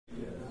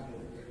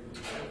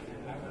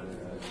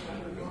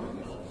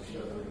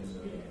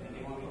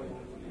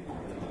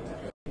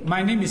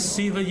My name is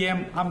Siva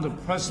Yam. I'm the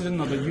president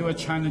of the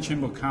U.S.-China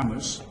Chamber of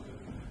Commerce.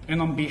 And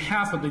on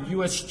behalf of the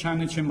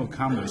U.S.-China Chamber of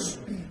Commerce,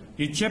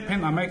 the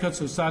Japan-American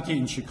Society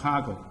in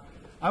Chicago,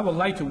 I would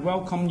like to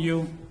welcome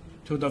you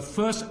to the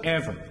first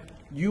ever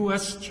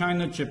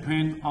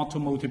U.S.-China-Japan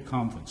Automotive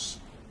Conference.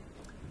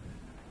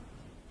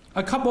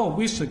 A couple of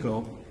weeks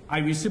ago, I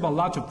received a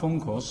lot of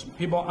phone calls.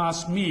 People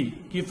asked me,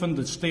 given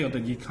the state of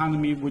the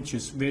economy, which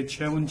is very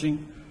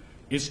challenging,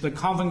 is the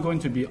conference going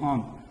to be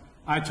on?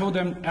 I told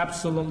them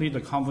absolutely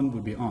the conference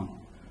will be on.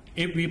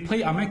 If we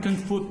play American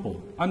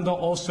football under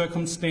all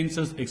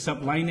circumstances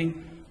except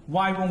lightning,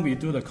 why won't we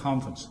do the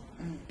conference?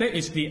 That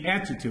is the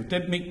attitude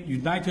that makes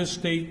United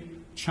States,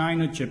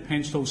 China,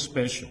 Japan so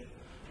special.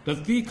 The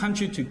three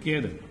countries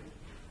together,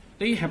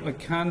 they have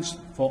accounts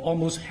for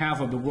almost half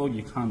of the world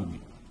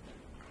economy.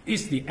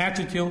 It's the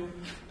attitude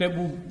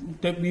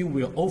that we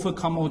will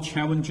overcome all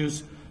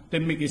challenges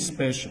that make it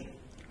special.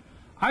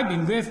 I've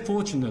been very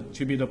fortunate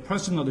to be the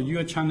president of the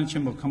U.S.-China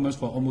Chamber of Commerce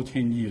for almost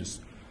 10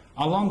 years.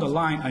 Along the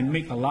line, I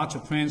make a lot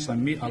of friends, I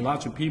meet a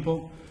lot of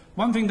people.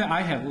 One thing that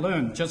I have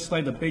learned, just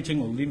like the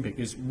Beijing Olympics,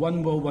 is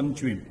one world, one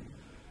dream.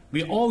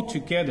 We all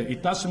together,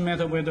 it doesn't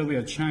matter whether we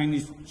are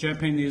Chinese,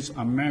 Japanese,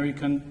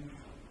 American,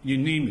 you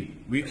name it.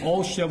 We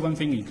all share one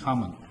thing in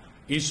common,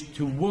 is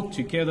to work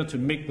together to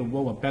make the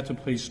world a better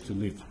place to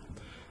live.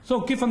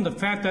 So given the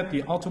fact that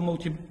the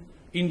automotive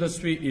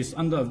industry is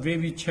under a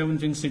very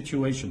challenging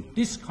situation,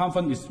 this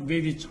conference is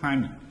very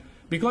timely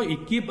because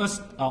it gives us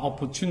an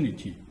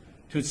opportunity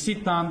to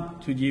sit down,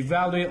 to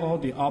evaluate all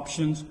the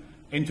options,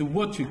 and to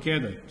work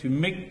together to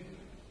make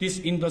this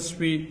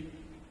industry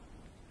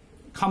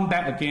come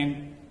back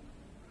again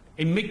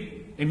and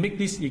make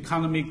this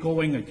economy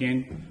going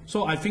again.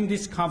 So I think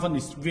this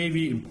conference is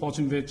very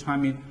important, very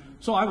timely.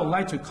 So I would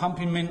like to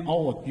compliment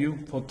all of you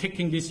for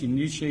taking this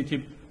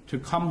initiative to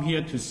come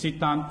here to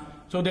sit down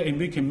so that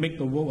we can make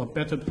the world a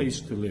better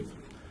place to live.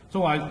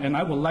 So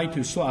I would like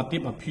to show a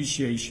deep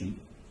appreciation.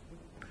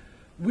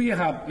 I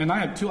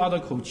have two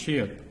other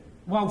co-chairs.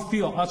 While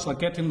few of us are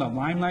getting the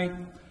limelight,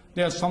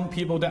 there are some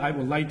people that I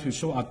would like to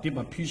show a deep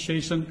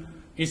appreciation.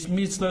 It's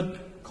Mr.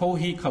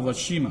 Kohei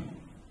Kawashima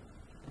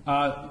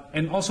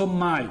and also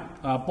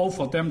both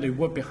of them, they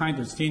work behind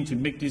the scenes to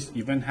make this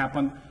event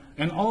happen.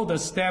 And all the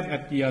staff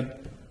at the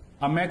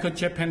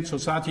American-Japan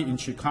Society in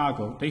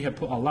Chicago, they have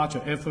put a lot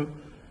of effort.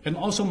 And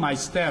also my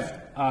staff,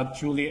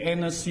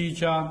 Juliana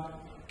Sija,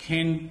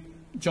 Ken,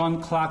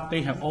 John Clark,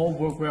 they have all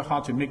worked very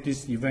hard to make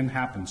this event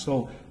happen.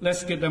 So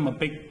let's give them a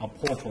big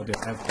applause for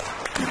their effort.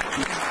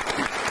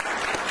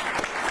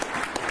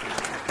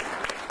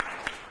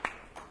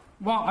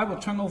 Well, I will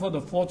turn over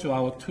the floor to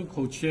our two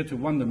co-chairs to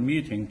run the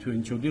meeting to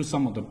introduce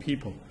some of the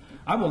people.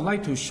 I would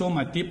like to show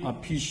my deep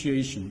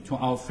appreciation to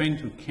our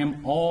friends who came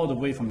all the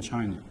way from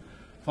China.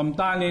 From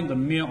Thailand, the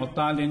mayor of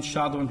Thailand,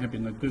 Shadon, have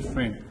been a good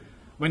friend.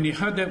 When he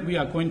heard that we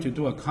are going to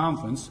do a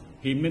conference,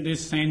 he immediately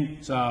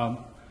sent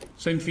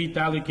three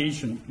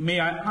delegations. May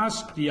I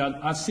ask the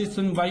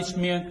Assistant Vice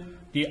Mayor,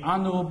 the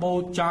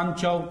Honorable Zhang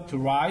Zhou, to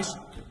rise?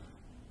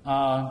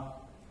 I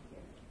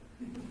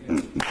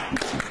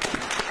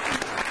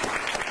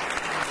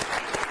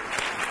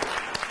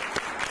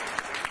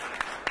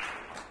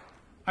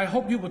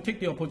hope you will take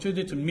the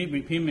opportunity to meet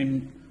with him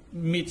and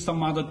meet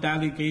some other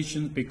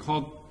delegations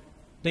because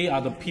they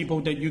are the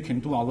people that you can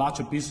do a lot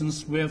of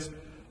business with.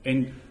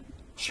 And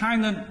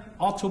China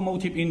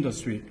automotive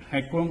industry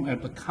has grown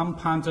at a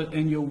compounded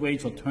annual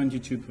rate of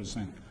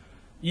 22%,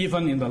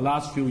 even in the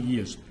last few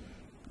years.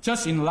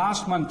 Just in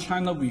last month,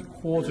 China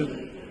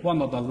recorded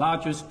one of the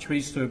largest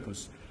trade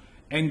surplus,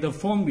 and the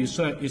foreign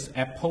reserve is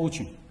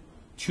approaching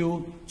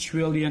 $2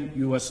 trillion.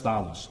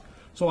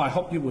 So I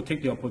hope you will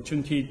take the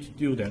opportunity to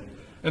do that.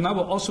 And I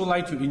would also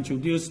like to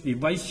introduce the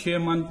Vice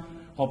Chairman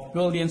of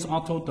Brilliance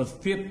Auto, the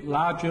fifth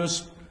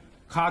largest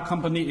car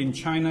company in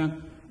China,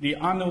 the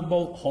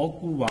Honorable He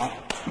Guwa.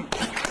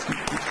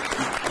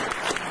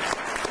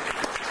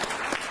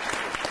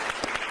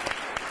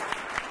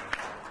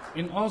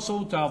 And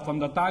also from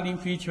the Darling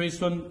Free Trade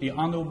Zone, the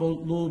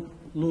Honorable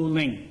Lu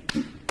Ling.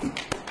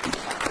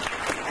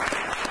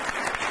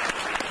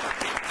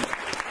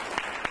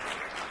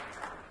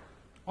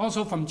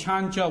 Also from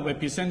Changzhou,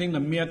 representing the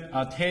Mayor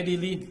Teddy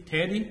Lee.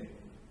 Teddy?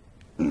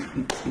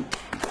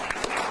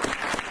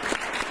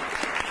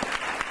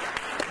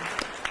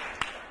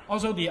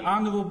 Also the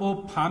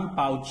Honorable Pan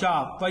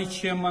Baojia, Vice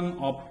Chairman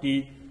of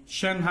the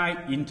Shanghai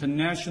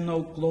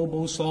International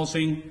Global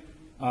Sourcing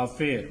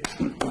Fair.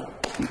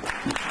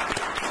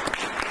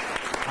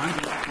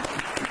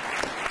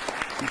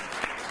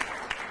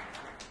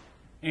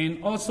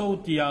 And also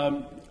the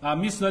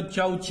Mr.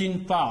 Zhao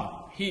Jinfa.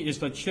 He is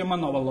the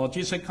chairman of a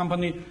logistics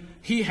company.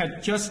 He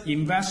had just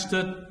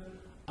invested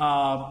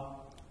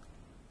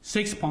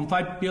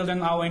 6.5 billion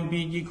RMB,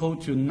 equal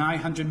to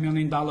 $900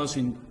 million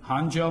in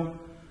Hangzhou.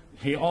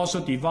 He also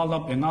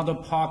developed another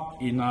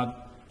park in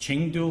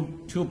Chengdu,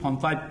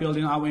 2.5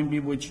 billion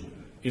RMB, which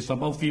is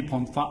about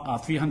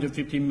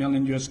 $350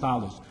 million.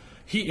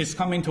 He is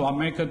coming to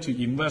America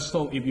to invest,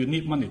 so if you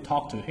need money,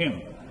 talk to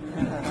him.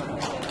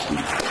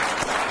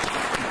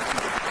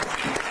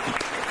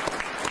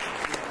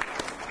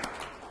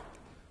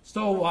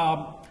 So,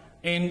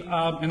 and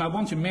I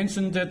want to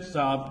mention that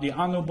the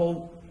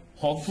Honorable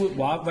Ho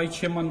Fu-hwa, Vice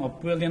Chairman of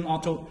Brilliant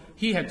Auto,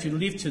 he had to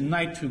leave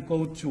tonight to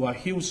go to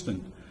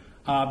Houston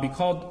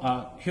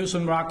because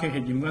Houston Rocket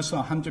had invested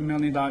 $100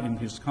 million in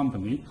his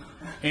company.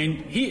 And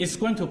he is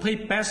going to play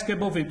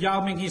basketball with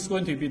Yao Ming. He's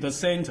going to be the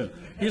center.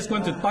 He's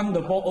going to dunk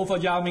the ball over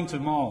Yao Ming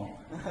tomorrow.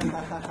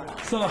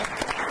 So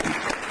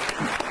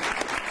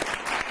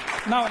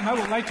now, and I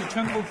would like to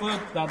turn over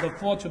the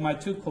floor to my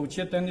two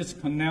co-chairs, Dennis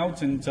Cornell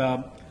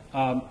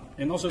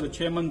and also the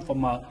chairman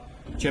from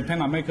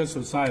Japan American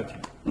Society.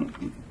 Thank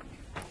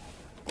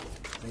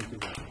you.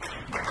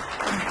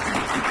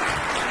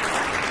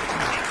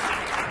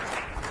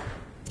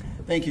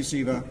 Thank you,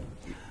 Siva.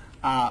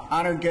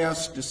 Honored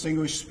guests,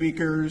 distinguished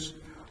speakers,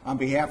 on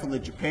behalf of the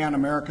Japan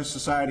America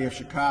Society of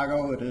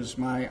Chicago, it is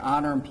my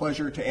honor and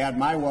pleasure to add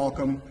my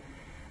welcome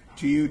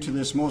to you to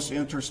this most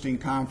interesting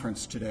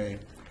conference today.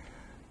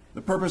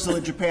 The purpose of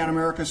the Japan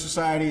America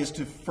Society is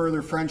to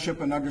further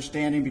friendship and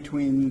understanding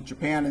between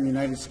Japan and the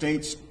United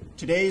States.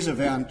 Today's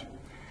event,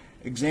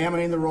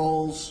 examining the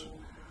roles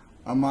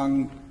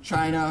among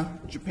China,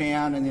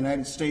 Japan, and the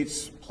United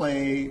States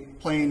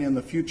playing in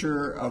the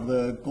future of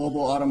the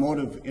global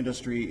automotive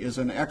industry, is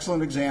an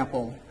excellent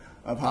example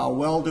of how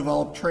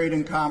well-developed trade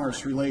and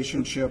commerce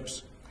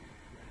relationships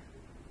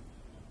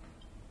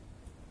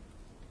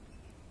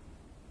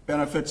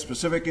benefit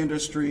specific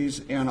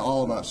industries and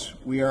all of us.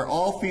 We are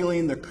all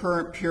feeling the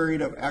current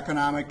period of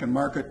economic and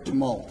market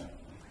tumult.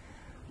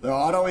 The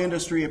auto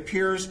industry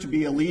appears to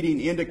be a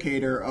leading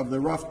indicator of the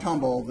rough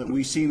tumble that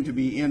we seem to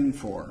be in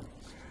for.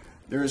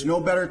 There is no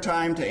better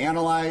time to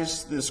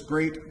analyze this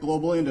great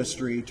global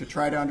industry to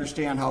try to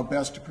understand how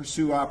best to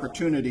pursue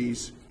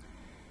opportunities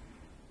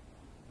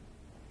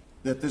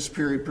that this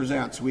period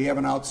presents. We have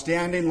an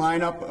outstanding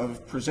lineup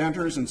of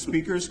presenters and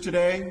speakers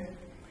today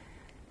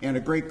and a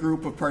great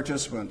group of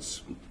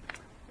participants.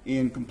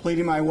 In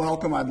completing my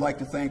welcome, I'd like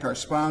to thank our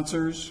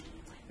sponsors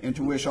and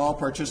to wish all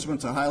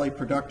participants a highly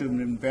productive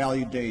and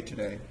valued day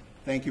today.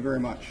 Thank you very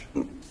much.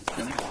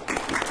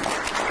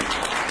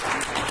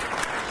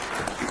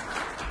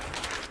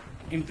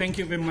 And thank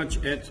you very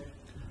much, Ed.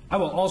 I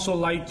would also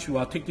like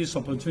to take this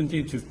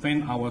opportunity to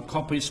thank our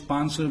corporate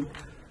sponsor,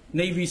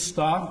 Navy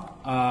Star.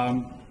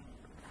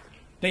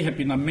 They have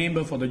been a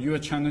member for the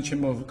U.S.-China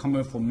Chamber of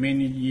Commerce for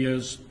many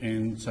years,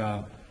 and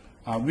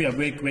we are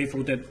very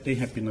grateful that they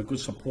have been a good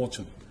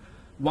supporter.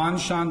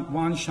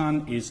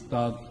 Wanshan is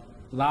the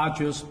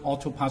largest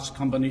auto parts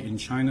company in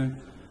China.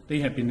 They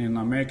have been in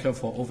America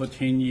for over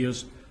 10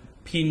 years.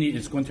 Penny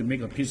is going to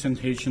make a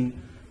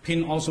presentation.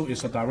 Pin also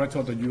is a director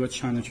of the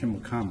U.S.-China Chamber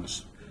of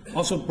Commerce.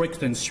 Also,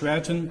 Brixton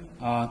Stratton,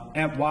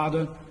 Ed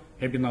Water,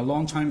 have been a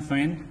long-time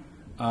friend.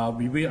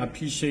 We really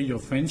appreciate your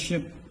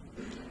friendship.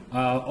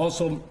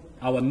 Also,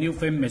 our new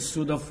friend,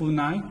 Matsuda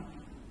Funai,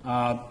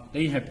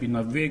 they have been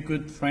a very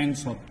good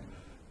friends of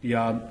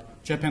the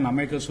Japan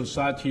American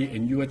Society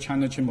and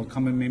U.S.-China Chamber of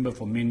Commerce member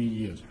for many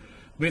years.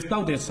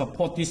 Without their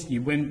support, this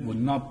event would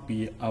not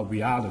be a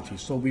reality.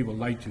 So we would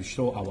like to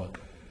show our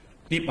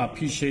deep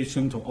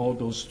appreciation to all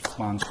those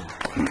sponsors.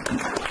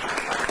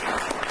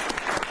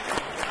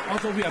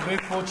 Also, we are very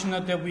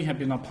fortunate that we have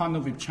been a partner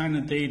with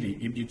China Daily.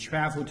 If you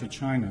travel to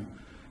China,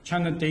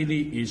 China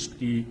Daily is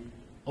the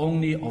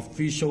only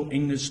official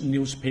English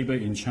newspaper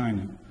in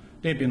China.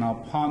 They've been our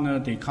partner.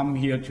 They come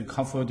here to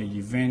cover the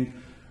event.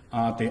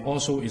 They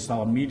also is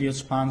our media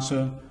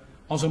sponsor.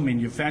 Also,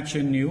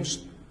 Manufacturing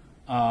News.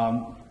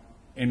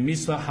 And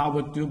Mr.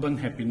 Howard Dubin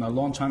have been a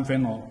long-time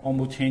friend of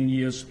almost 10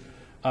 years.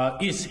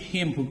 It's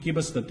him who gives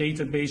us the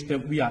database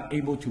that we are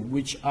able to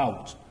reach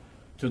out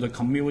to the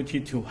community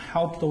to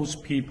help those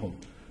people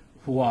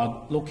who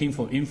are looking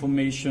for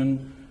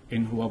information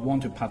and who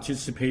want to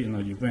participate in the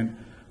event.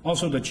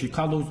 Also, the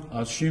Chicago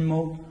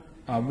Shimo,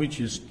 which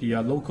is the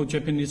local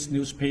Japanese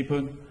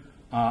newspaper,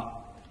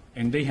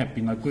 and they have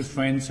been good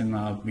friends, and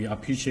we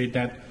appreciate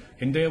that.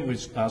 And there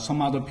was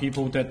some other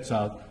people that,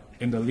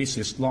 and the list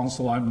is long,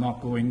 so I'm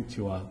not going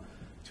to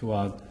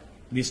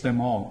list them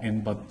all.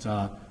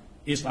 But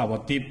it's our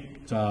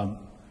deep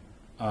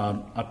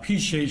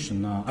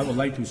appreciation. I would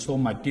like to show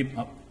my deep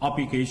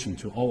obligation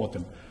to all of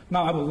them.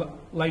 Now, I would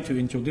like to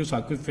introduce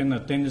our good friend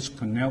Dennis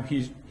Cornell.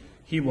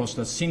 He was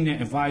the senior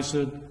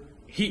advisor.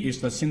 He is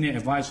the senior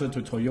advisor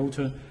to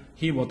Toyota.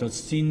 He was the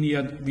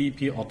senior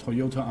VP of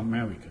Toyota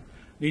America.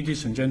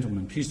 Ladies and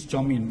gentlemen, please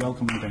join me in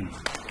welcoming Dennis.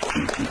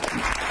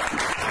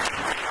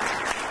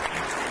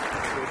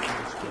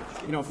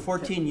 You know,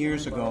 14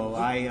 years ago,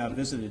 I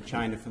visited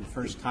China for the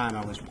first time.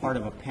 I was part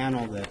of a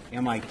panel that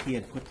MIT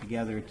had put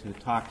together to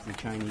talk to the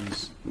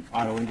Chinese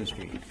auto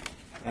industry.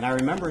 And I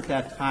remember at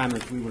that time,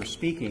 as we were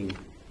speaking,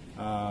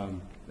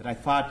 that I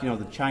thought, you know,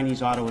 the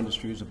Chinese auto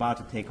industry was about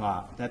to take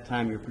off. At that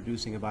time, you're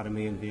producing about 1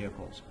 million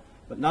vehicles.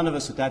 But none of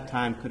us at that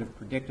time could have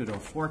predicted or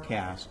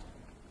forecast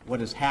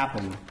what has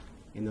happened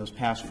in those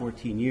past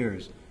 14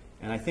 years.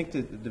 And I think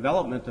that the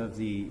development of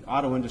the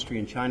auto industry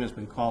in China has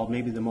been called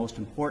maybe the most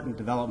important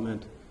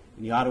development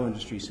in the auto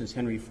industry since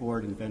Henry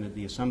Ford invented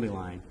the assembly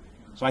line.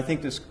 So I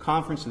think this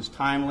conference is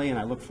timely, and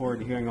I look forward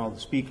to hearing all the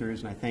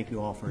speakers, and I thank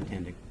you all for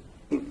attending.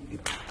 Go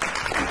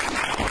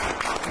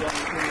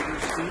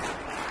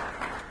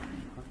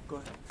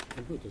ahead.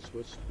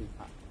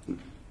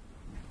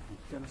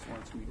 Dennis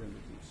wants me to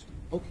introduce.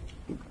 Okay.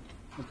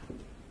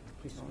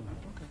 Please go ahead.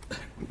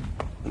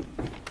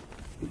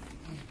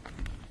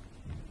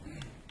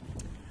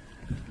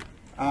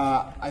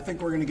 I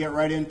think we're going to get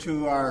right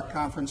into our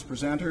conference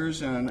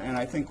presenters, and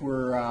I think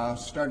we're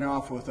starting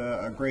off with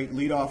a great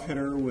leadoff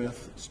hitter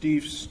with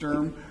Steve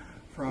Sturm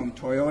from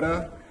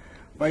Toyota,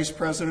 Vice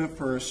President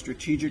for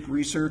Strategic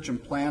Research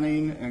and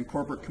Planning and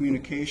Corporate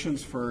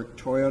Communications for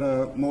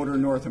Toyota Motor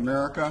North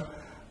America.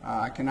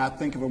 I cannot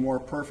think of a more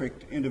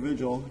perfect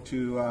individual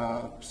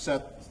to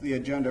set the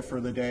agenda for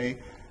the day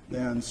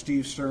than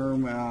Steve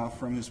Sturm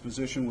from his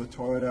position with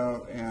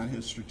Toyota and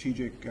his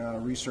strategic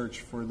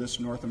research for this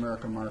North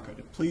American market.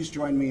 Please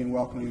join me in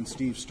welcoming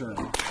Steve Sturm.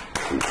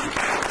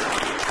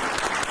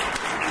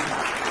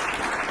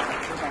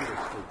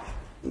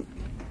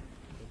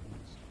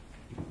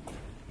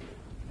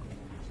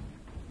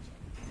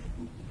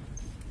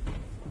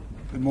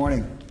 Good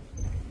morning.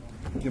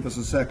 Give us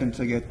a second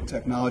to get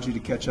technology to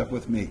catch up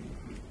with me.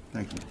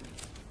 Thank you.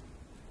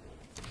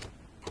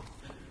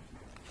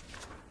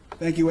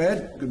 Thank you,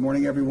 Ed. Good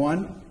morning,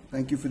 everyone.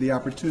 Thank you for the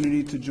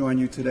opportunity to join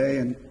you today.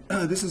 And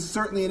this is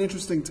certainly an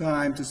interesting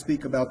time to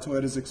speak about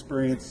Toyota's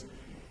experience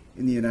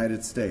in the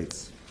United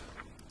States.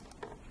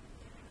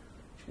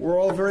 We're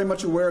all very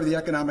much aware of the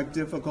economic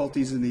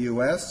difficulties in the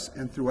U.S.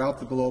 and throughout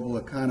the global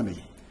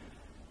economy.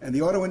 And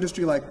the auto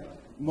industry, like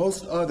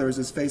most others,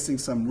 is facing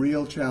some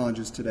real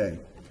challenges today.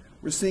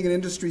 We're seeing an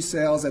industry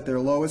sales at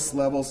their lowest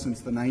level since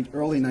the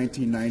early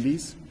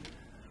 1990s.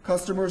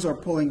 Customers are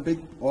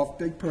pulling off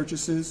big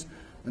purchases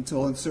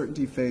until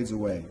uncertainty fades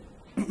away.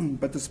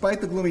 But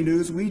despite the gloomy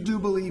news, we do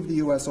believe the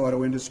U.S.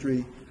 auto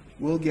industry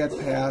will get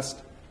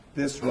past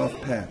this rough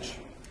patch.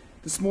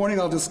 This morning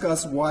I'll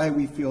discuss why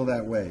we feel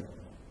that way.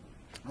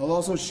 I'll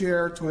also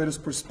share Toyota's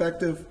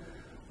perspective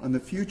on the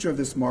future of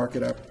this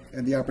market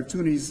and the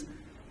opportunities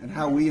and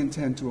how we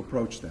intend to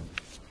approach them.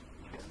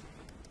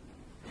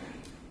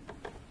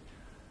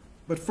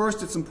 But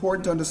first, it's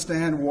important to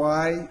understand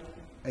why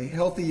a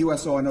healthy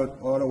U.S.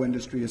 auto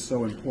industry is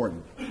so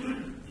important.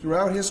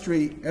 Throughout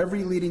history,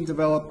 every leading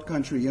developed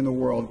country in the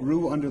world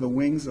grew under the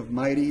wings of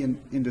mighty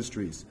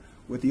industries,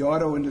 with the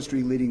auto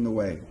industry leading the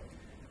way.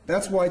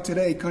 That's why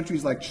today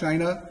countries like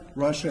China,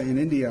 Russia, and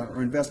India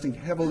are investing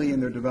heavily in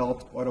their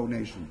developed auto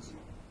nations.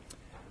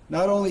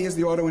 Not only is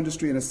the auto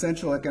industry an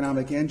essential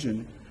economic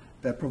engine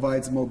that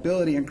provides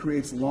mobility and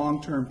creates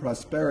long-term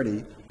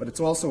prosperity, but it's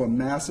also a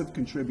massive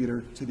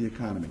contributor to the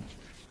economy.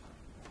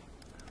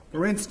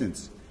 For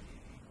instance,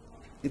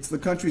 it's the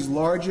country's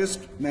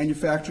largest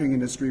manufacturing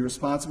industry,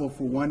 responsible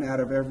for 1 out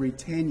of every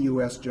 10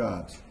 U.S.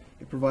 jobs.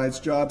 It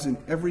provides jobs in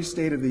every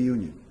state of the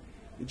Union.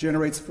 It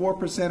generates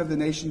 4% of the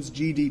nation's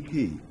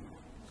GDP.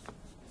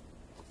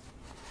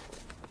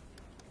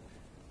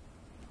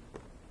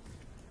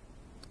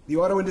 The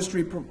auto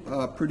industry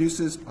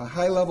produces a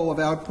high level of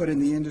output in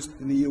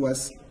the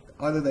U.S.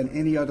 other than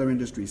any other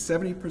industry,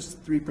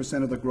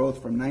 73% of the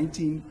growth from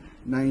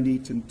 1990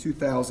 to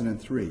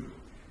 2003.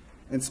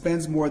 And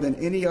spends more than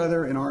any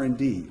other in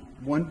R&D,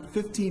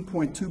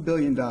 $15.2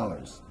 billion.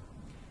 The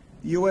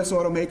U.S.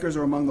 automakers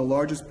are among the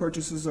largest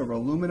purchasers of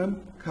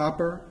aluminum,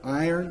 copper,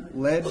 iron,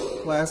 lead,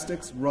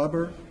 plastics,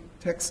 rubber,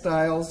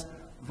 textiles,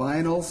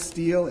 vinyl,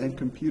 steel, and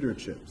computer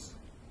chips.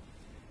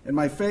 And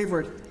my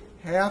favorite,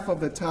 half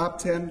of the top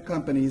 10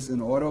 companies in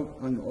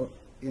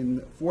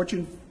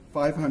Fortune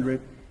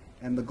 500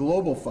 and the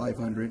Global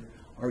 500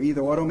 are either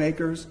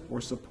automakers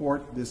or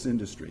support this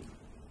industry.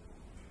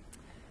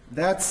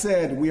 That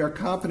said, we are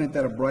confident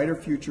that a brighter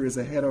future is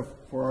ahead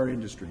for our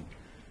industry.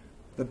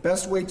 The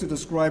best way to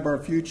describe our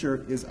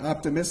future is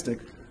optimistic,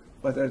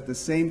 but at the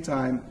same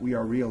time, we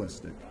are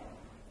realistic.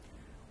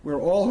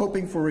 We're all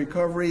hoping for a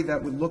recovery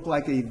that would look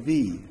like a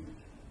V,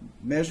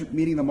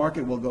 meaning the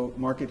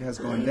market has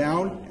gone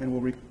down and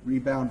will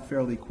rebound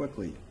fairly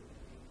quickly.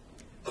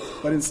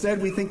 But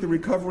instead, we think the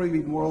recovery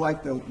will be more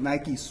like the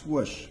Nike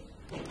swoosh,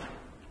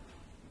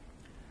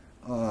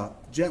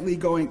 gently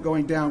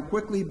going down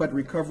quickly, but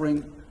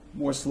recovering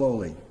more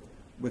slowly,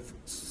 with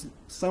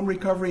some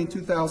recovery in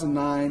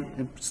 2009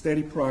 and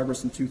steady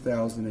progress in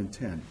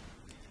 2010,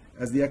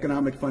 as the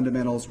economic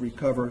fundamentals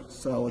recover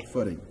solid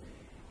footing.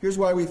 Here's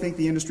why we think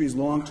the industry's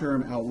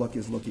long-term outlook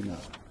is looking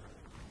up.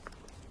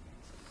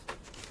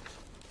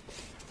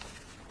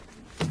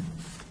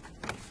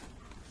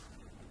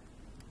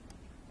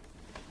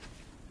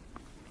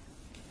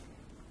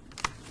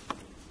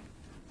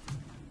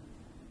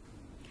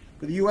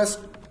 For the U.S.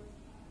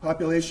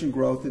 population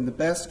growth in the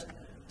best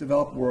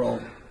developed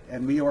world,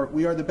 and we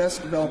are the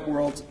best developed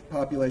world's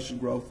population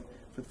growth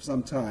for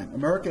some time.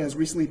 America has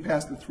recently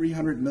passed the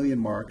 300 million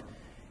mark,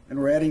 and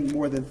we're adding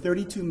more than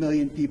 32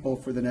 million people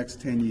for the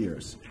next 10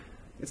 years.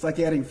 It's like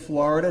adding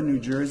Florida, New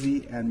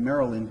Jersey, and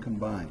Maryland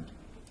combined.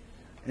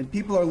 And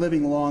people are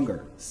living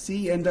longer.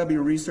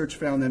 CNW research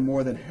found that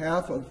more than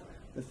half of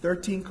the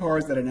 13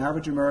 cars that an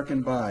average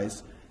American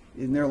buys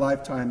in their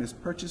lifetime is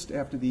purchased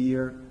after the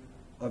year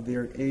of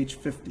their age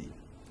 50.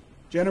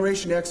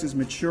 Generation X is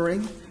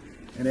maturing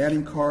and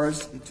adding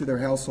cars to their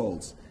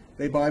households.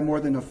 They buy more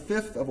than a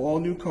fifth of all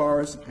new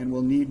cars and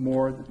will need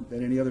more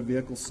than any other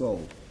vehicle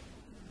sold.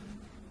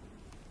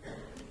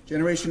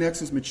 Generation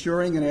X is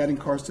maturing and adding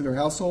cars to their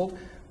household,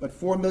 but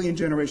 4 million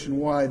Generation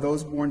Y,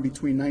 those born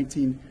between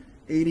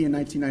 1980 and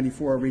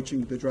 1994, are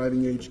reaching the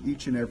driving age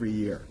each and every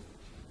year.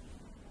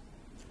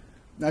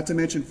 Not to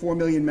mention 4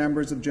 million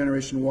members of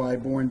Generation Y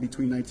born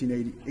between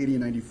 1980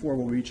 and 94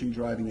 will be reaching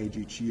driving age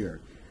each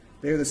year.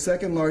 They are the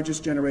second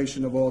largest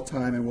generation of all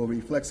time and will be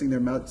flexing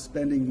their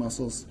spending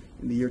muscles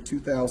in the year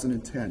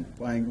 2010,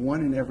 buying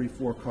 1 in every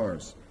 4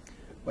 cars.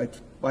 By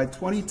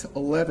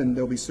 2011,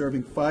 they'll be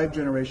serving 5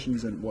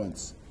 generations at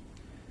once.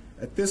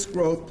 At this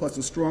growth, plus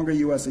a stronger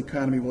U.S.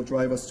 economy, will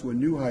drive us to a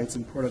new heights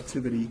in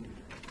productivity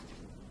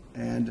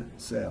and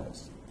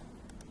sales.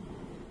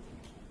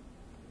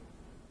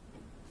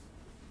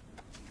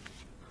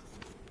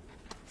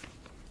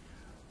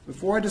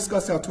 Before I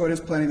discuss how Toyota is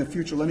planning the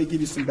future, let me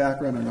give you some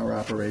background on our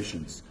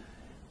operations.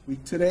 We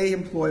today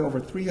employ over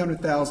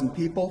 300,000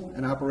 people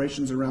and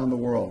operations around the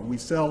world. We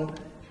sell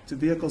to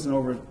vehicles in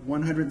over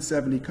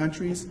 170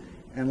 countries,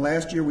 and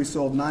last year we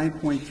sold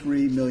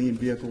 9.3 million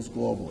vehicles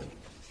globally.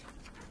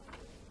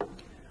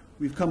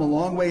 We've come a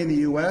long way in the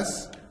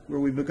U.S., where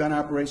we begun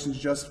operations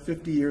just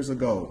 50 years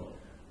ago.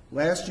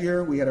 Last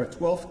year, we had our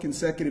 12th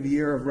consecutive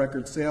year of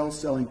record sales,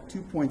 selling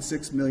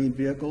 2.6 million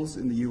vehicles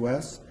in the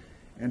U.S.,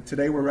 and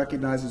today we're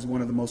recognized as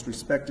one of the most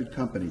respected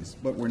companies,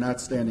 but we're not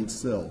standing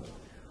still.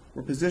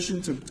 We're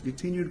positioned to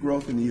continued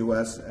growth in the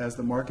U.S. as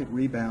the market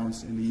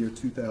rebounds in the year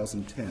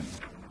 2010.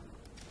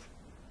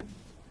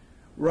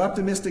 We're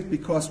optimistic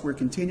because we're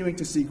continuing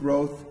to see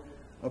growth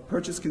of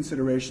purchase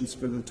considerations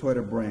for the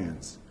Toyota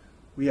brands.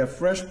 We have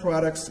fresh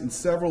products in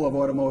several of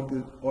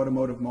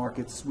automotive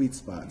markets' sweet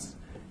spots,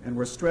 and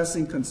we're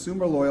stressing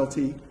consumer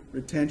loyalty,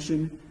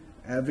 retention,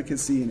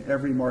 advocacy in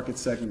every market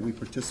segment we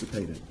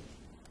participate in.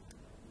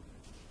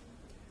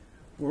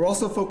 We're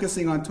also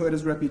focusing on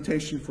Toyota's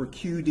reputation for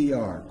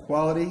QDR,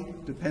 quality,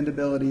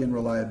 dependability, and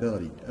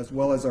reliability, as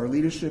well as our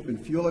leadership in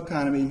fuel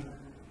economy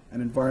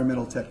and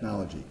environmental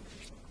technology.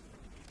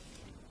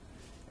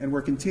 And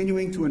we're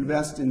continuing to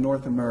invest in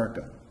North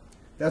America.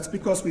 That's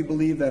because we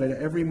believe that in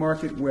every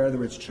market,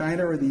 whether it's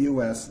China or the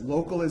U.S.,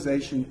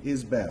 localization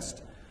is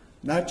best,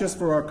 not just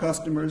for our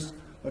customers,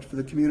 but for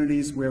the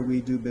communities where we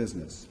do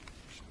business.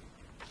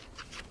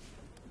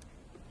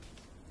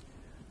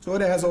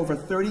 Toyota has over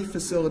 30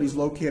 facilities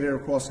located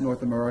across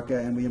North America,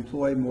 and we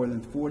employ more than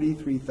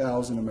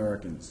 43,000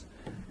 Americans.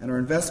 And our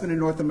investment in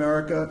North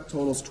America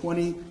totals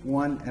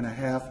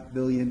 $21.5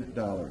 billion.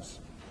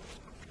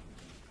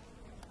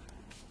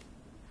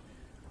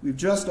 We've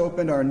just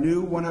opened our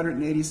new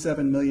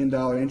 $187 million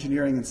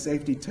engineering and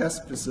safety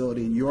test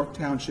facility in York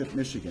Township,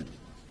 Michigan.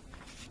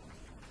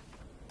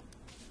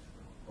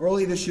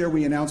 Early this year,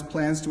 we announced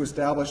plans to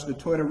establish the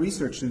Toyota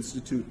Research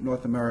Institute in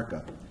North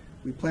America.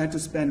 We plan to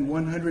spend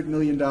 $100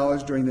 million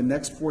during the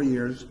next 4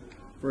 years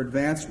for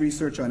advanced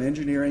research on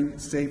engineering,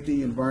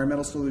 safety,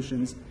 environmental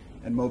solutions,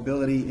 and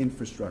mobility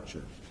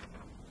infrastructure.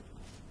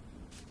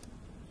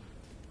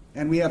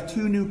 And we have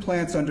 2 new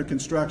plants under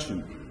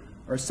construction.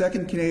 Our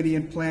second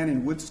Canadian plant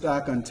in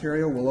Woodstock,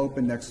 Ontario will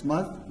open next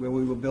month, where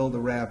we will build a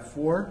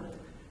RAV4.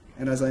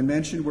 And as I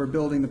mentioned, we're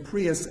building the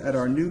Prius at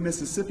our new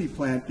Mississippi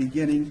plant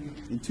beginning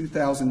in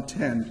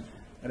 2010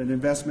 at an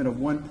investment of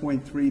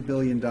 $1.3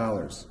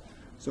 billion.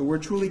 So we're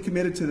truly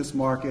committed to this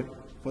market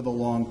for the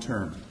long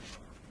term.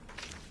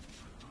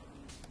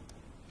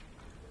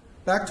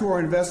 Back to our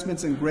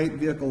investments in great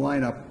vehicle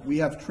lineup, we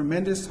have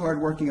tremendous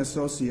hardworking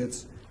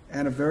associates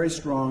and a very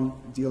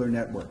strong dealer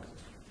network.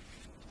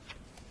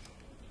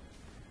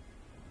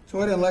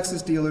 Toyota and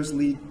Lexus dealers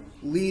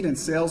lead in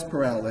sales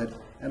per outlet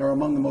and are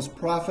among the most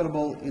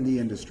profitable in the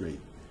industry.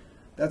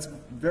 That's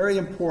very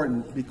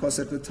important because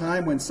at the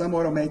time when some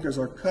automakers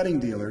are cutting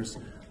dealers,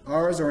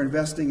 ours are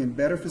investing in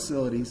better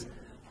facilities,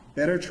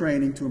 better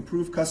training to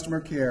improve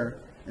customer care,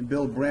 and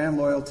build brand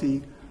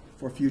loyalty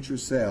for future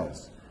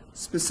sales.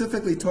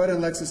 Specifically, Toyota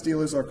and Lexus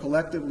dealers are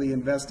collectively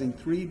investing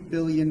 $3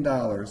 billion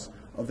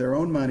of their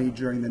own money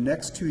during the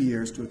next 2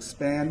 years to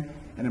expand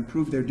and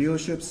improve their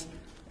dealerships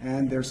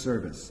and their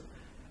service.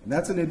 And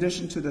that's in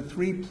addition to the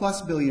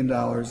 $3+ billion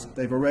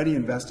they've already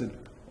invested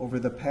over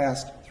the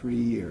past 3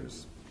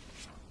 years.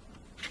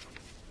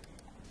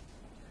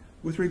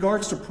 With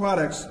regards to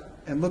products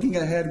and looking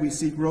ahead, we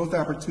see growth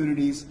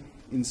opportunities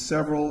in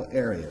several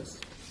areas.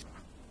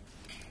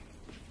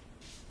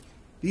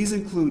 These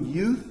include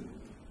youth,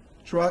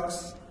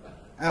 trucks,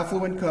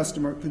 affluent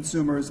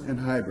consumers, and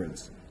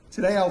hybrids.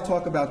 Today I'll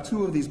talk about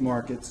 2 of these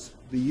markets,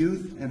 the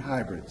youth and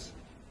hybrids.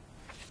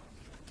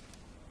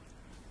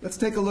 Let's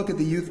take a look at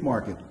the youth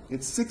market.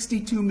 It's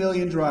 62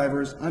 million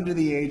drivers under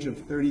the age of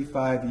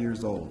 35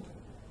 years old.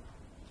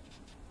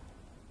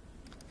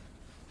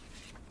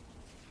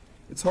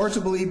 It's hard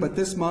to believe, but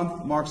this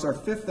month marks our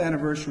 5th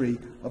anniversary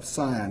of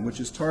Scion, which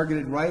is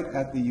targeted right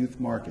at the youth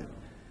market.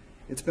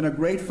 It's been a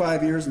great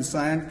 5 years, and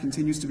Scion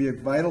continues to be a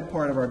vital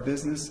part of our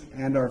business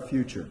and our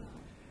future.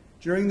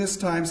 During this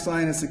time,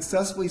 Scion has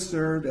successfully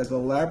served as a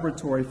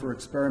laboratory for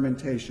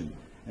experimentation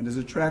and is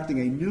attracting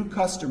a new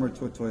customer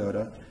to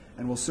Toyota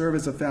and will serve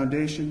as a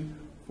foundation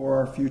for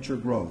our future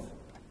growth.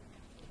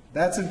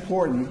 That's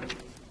important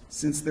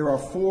since there are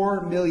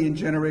 4 million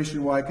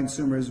Generation Y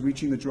consumers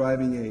reaching the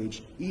driving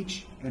age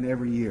each and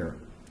every year.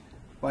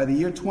 By the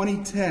year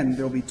 2010,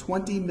 there will be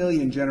 20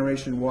 million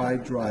Generation Y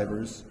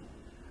drivers,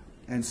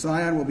 and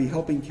Scion will be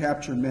helping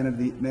capture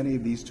many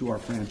of these to our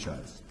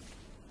franchise.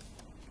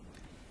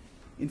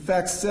 In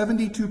fact,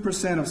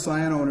 72% of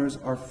Scion owners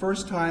are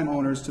first-time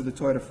owners to the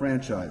Toyota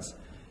franchise.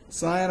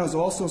 Scion is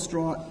also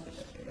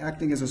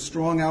acting as a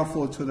strong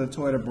outflow to the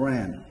Toyota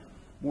brand.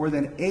 More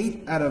than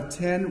 8 out of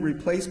 10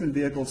 replacement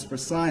vehicles for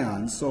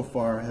Scion so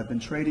far have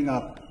been trading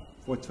up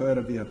for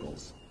Toyota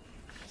vehicles.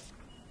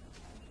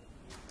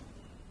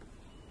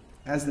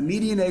 As the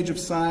median age of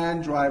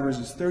Scion drivers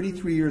is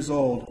 33 years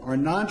old, our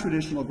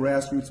non-traditional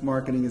grassroots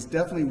marketing is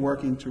definitely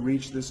working to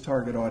reach this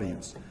target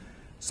audience.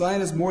 Scion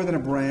is more than a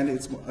brand,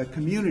 it's a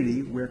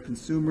community where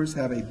consumers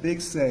have a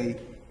big say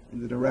in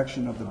the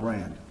direction of the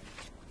brand.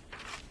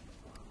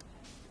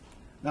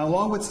 Now,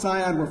 along with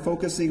Scion, we're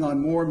focusing on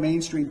more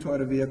mainstream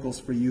Toyota vehicles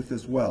for youth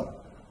as well.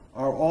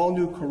 Our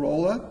all-new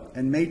Corolla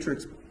and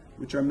Matrix,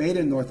 which are made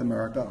in North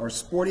America, are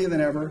sportier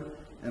than ever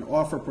and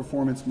offer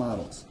performance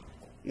models.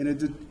 In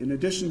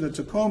addition, the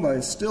Tacoma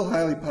is still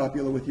highly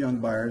popular with young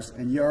buyers,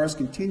 and Yaris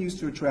continues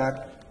to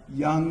attract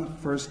young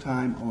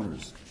first-time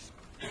owners.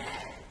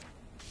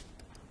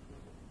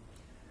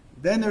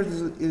 Then there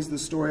is the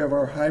story of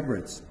our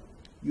hybrids.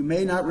 You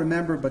may not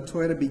remember, but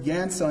Toyota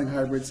began selling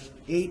hybrids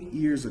 8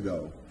 years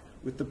ago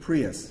with the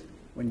Prius,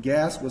 when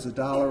gas was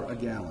 $1 a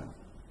gallon.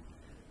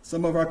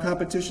 Some of our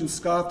competition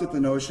scoffed at the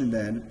notion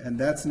then, and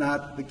that's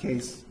not the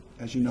case,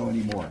 as you know,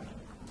 anymore.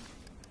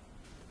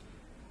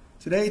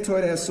 Today,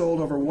 Toyota has sold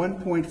over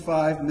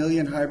 1.5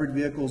 million hybrid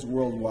vehicles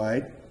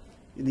worldwide.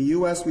 In the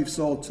U.S., we've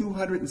sold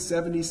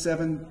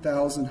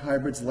 277,000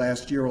 hybrids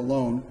last year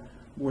alone,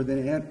 more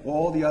than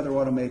all the other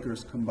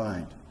automakers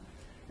combined.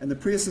 And the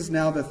Prius is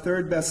now the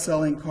 3rd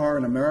best-selling car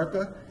in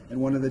America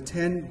and one of the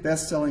 10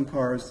 best-selling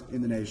cars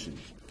in the nation.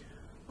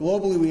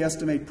 Globally, we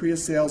estimate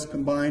Prius sales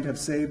combined have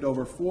saved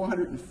over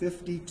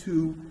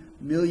 452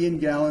 million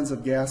gallons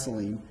of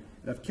gasoline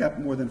and have kept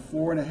more than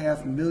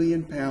 4.5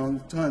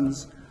 million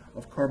tons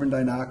of carbon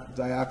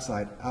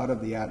dioxide out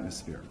of the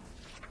atmosphere.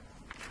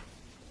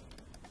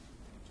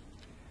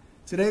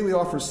 Today, we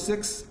offer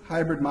 6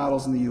 hybrid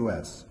models in the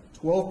U.S.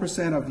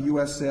 12% of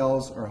U.S.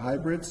 sales are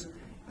hybrids,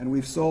 and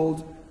we've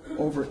sold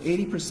over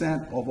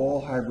 80% of all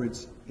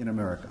hybrids in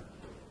America.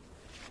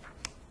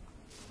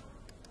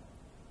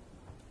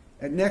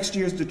 At next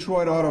year's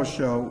Detroit Auto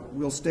Show,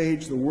 we'll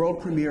stage the world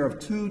premiere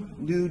of 2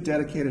 new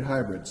dedicated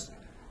hybrids,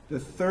 the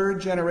 3rd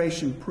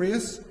generation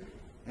Prius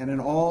and an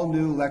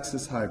all-new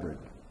Lexus hybrid.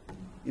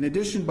 In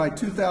addition, by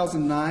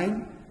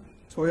 2009,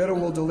 Toyota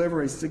will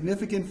deliver a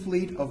significant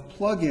fleet of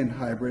plug-in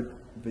hybrid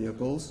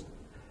vehicles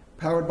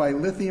powered by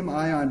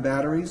lithium-ion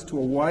batteries to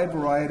a wide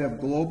variety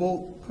of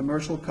global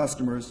commercial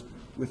customers,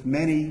 with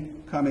many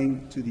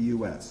coming to the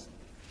U.S.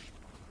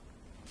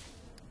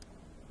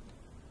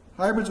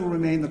 Hybrids will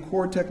remain the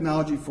core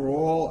technology for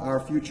all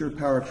our future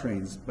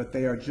powertrains, but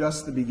they are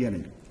just the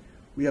beginning.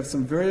 We have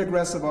some very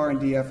aggressive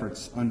R&D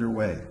efforts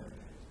underway.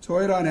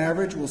 Toyota, on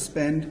average,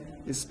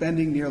 is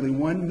spending nearly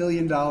 $1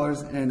 million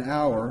an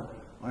hour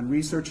on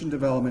research and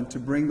development to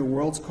bring the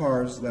world's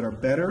cars that are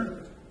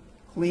better,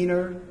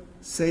 cleaner,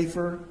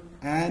 safer,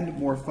 and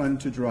more fun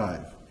to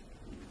drive.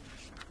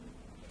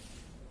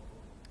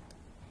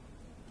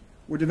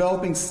 We're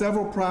developing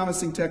several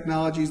promising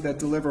technologies that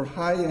deliver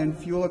high-end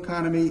fuel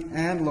economy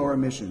and lower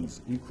emissions,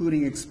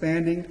 including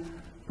expanding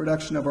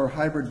production of our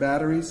hybrid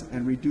batteries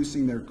and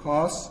reducing their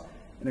costs,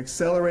 and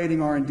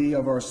accelerating R&D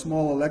of our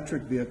small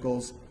electric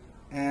vehicles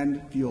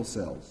and fuel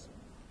cells.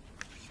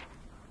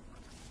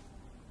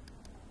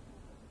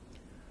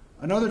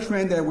 Another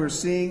trend that we're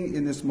seeing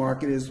in this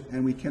market is,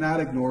 and we cannot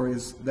ignore,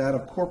 is that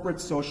of corporate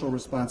social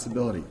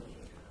responsibility.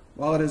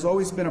 While it has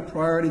always been a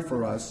priority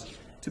for us,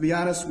 to be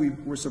honest, we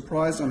were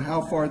surprised on how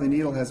far the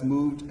needle has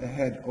moved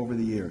ahead over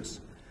the years.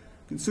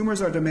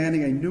 Consumers are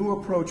demanding a new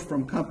approach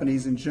from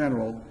companies in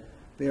general.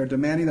 They are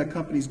demanding that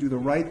companies do the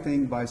right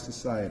thing by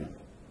society.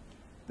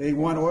 They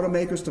want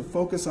automakers to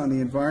focus on the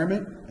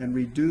environment and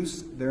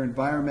reduce their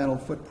environmental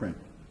footprint.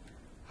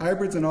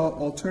 Hybrids and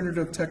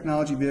alternative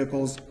technology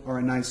vehicles are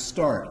a nice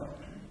start,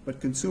 but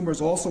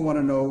consumers also want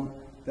to know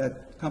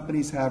that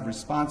companies have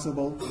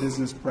responsible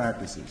business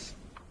practices.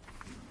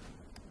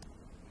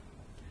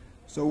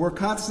 So we're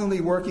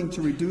constantly working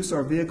to reduce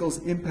our vehicles'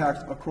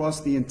 impact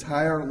across the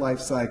entire life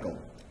cycle.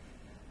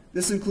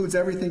 This includes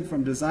everything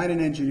from design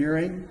and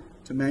engineering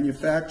to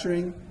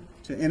manufacturing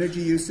to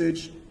energy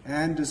usage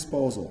and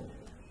disposal.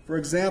 For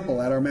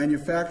example, at our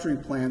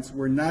manufacturing plants,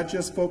 we're not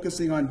just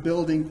focusing on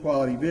building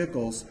quality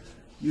vehicles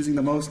using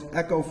the most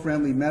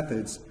eco-friendly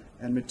methods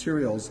and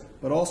materials,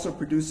 but also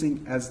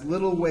producing as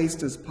little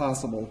waste as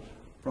possible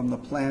from the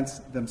plants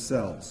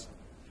themselves.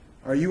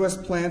 Our U.S.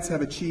 plants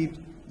have achieved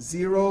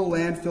zero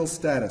landfill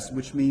status,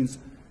 which means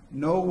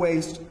no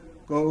waste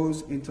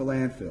goes into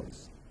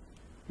landfills.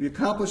 We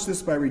accomplish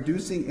this by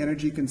reducing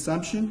energy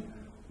consumption,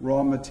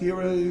 raw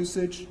material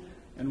usage,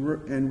 and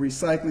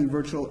recycling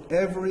virtually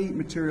every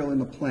material in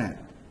the plant.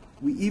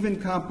 We even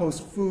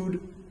compost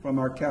food from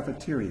our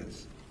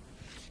cafeterias.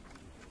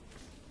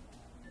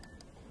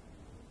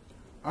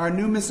 Our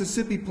new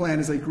Mississippi plant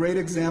is a great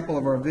example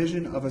of our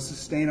vision of a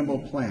sustainable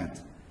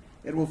plant.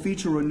 It will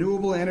feature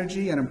renewable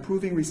energy and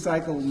improving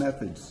recycled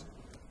methods.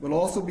 It will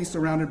also be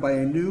surrounded by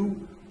a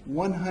new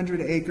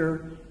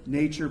 100-acre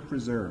nature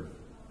preserve.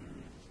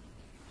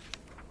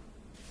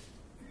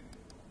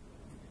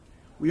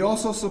 We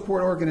also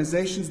support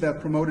organizations that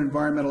promote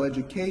environmental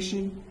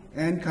education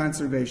and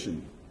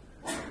conservation.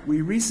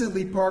 We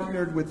recently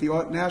partnered with the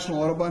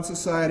National Audubon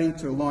Society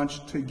to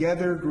launch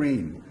Together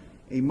Green,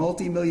 a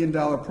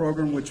multi-million-dollar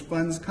program which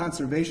funds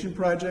conservation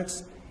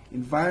projects,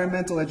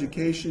 environmental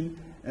education,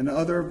 and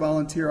other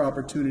volunteer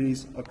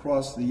opportunities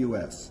across the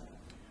U.S.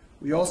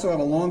 We also have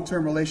a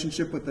long-term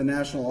relationship with the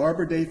National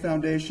Arbor Day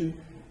Foundation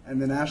and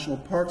the National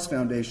Parks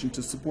Foundation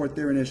to support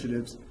their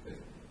initiatives,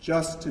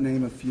 just to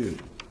name a few.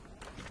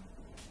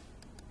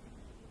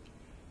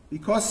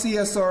 Because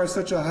CSR is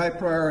such a high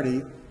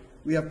priority,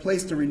 we have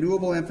placed a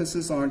renewable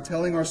emphasis on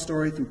telling our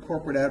story through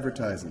corporate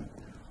advertising.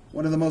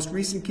 One of the most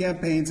recent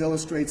campaigns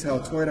illustrates how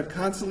Toyota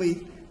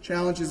constantly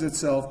challenges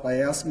itself by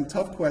asking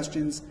tough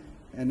questions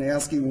and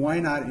asking why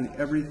not in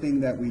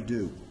everything that we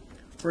do.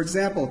 For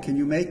example, can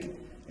you make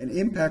an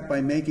impact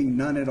by making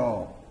none at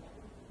all?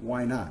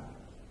 Why not?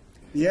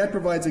 The ad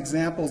provides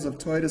examples of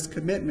Toyota's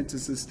commitment to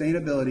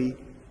sustainability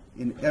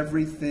in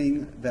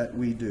everything that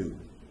we do.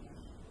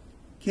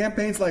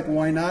 Campaigns like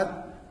Why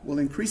Not will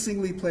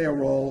increasingly play a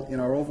role in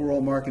our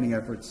overall marketing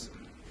efforts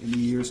in the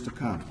years to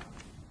come.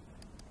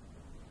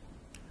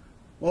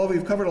 Well,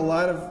 we've covered a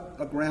lot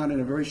of ground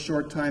in a very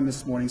short time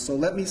this morning, so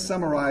let me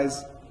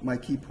summarize my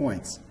key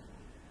points.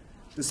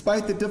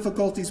 Despite the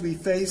difficulties we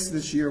face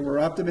this year, we're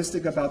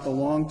optimistic about the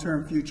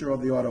long-term future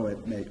of the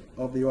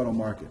auto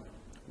market.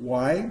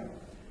 Why?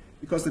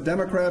 Because the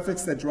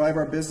demographics that drive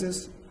our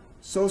business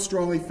so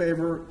strongly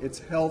favor its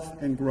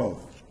health and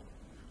growth.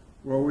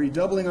 We're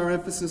redoubling our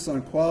emphasis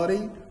on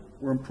quality,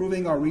 we're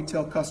improving our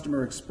retail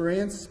customer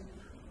experience,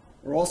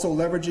 we're also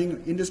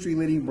leveraging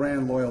industry-leading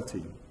brand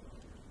loyalty.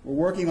 We're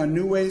working on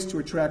new ways to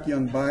attract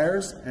young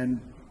buyers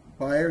and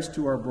buyers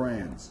to our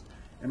brands.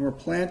 And we're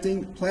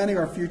planning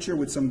our future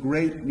with some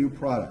great new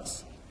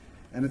products.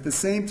 And at the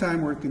same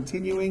time, we're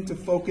continuing to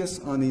focus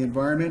on the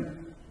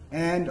environment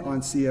and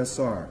on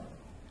CSR.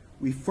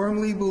 We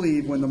firmly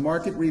believe when the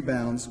market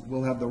rebounds,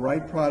 we'll have the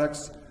right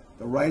products,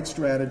 the right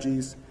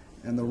strategies,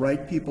 and the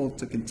right people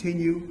to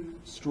continue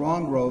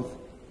strong growth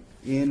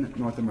in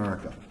North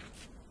America.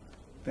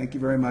 Thank you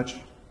very much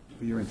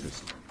for your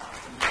interest.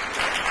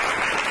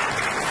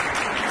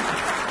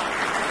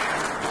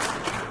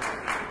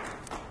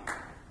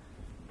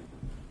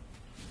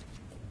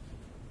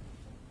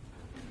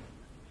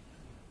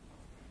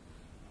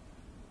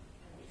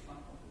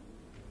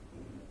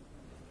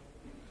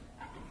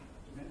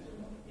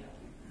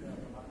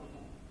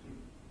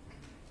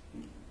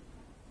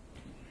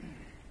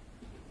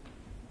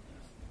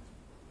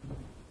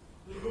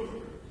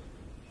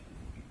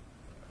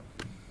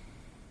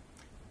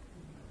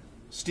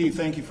 Steve,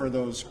 thank you for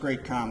those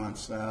great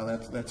comments.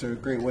 That's a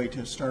great way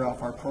to start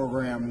off our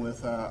program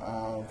with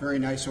a very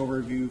nice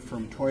overview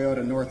from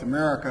Toyota North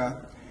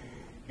America.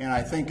 And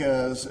I think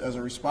as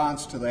a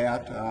response to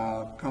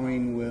that,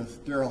 coming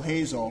with Daryl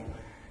Hazel,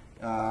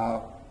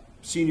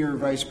 Senior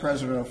Vice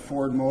President of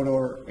Ford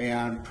Motor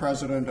and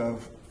President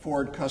of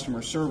Ford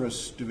Customer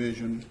Service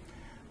Division,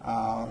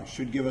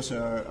 should give us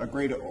a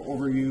great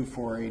overview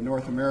for a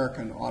North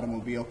American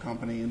automobile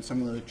company and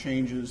some of the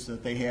changes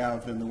that they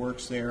have in the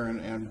works there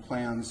and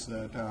plans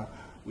that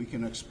we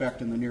can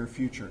expect in the near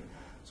future.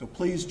 So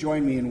please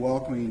join me in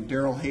welcoming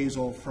Daryl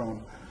Hazel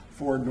from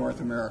Ford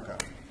North America.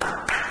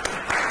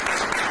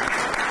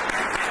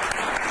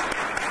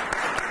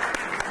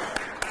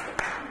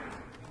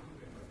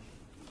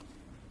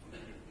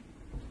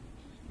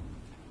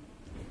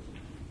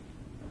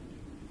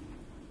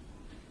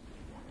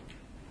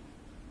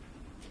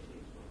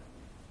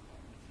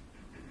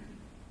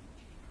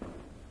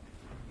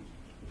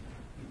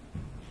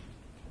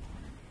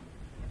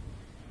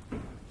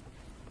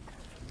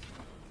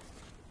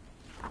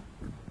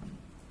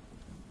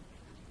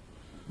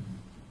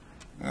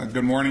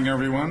 Good morning,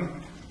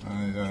 everyone.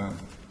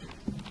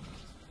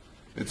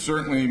 It's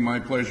certainly my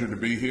pleasure to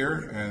be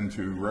here and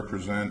to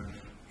represent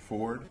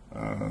Ford.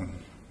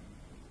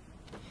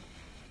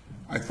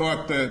 I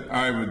thought that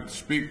I would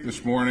speak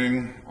this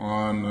morning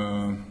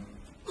on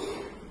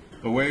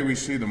the way we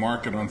see the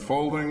market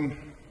unfolding,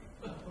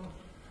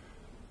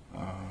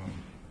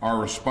 our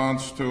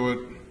response to it,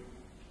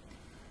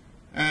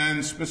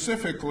 and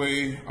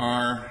specifically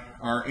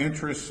our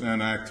interests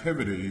and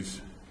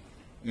activities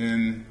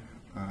in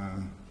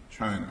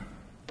China.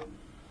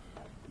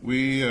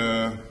 We,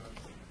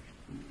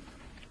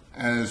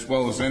 as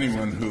well as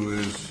anyone who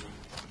is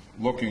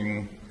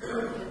looking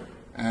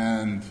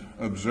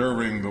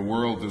observing the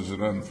world as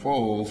it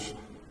unfolds,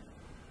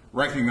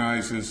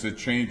 recognizes that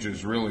change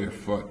is really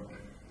afoot.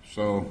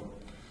 So,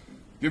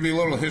 give you a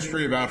little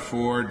history about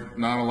Ford,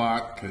 not a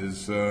lot,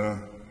 because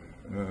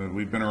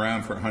we've been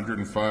around for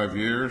 105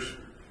 years.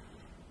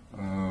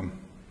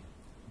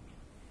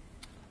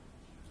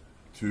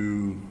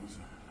 To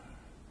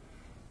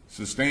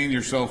sustain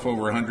yourself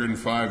over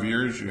 105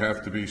 years, you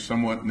have to be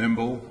somewhat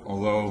nimble,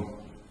 although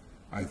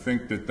I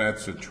think that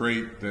that's a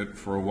trait that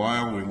for a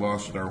while we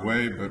lost our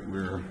way, but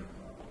we're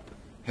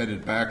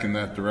headed back in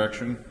that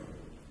direction.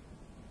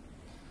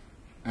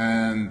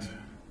 And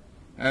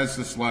as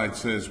the slide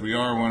says, we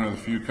are one of the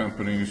few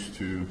companies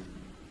to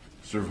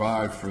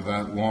survive for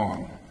that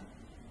long.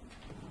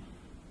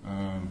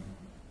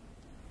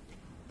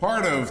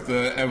 Part of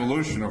the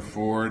evolution of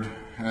Ford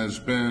has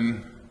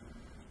been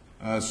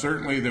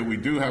certainly that we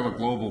do have a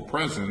global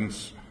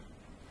presence,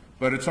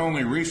 but it's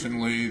only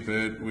recently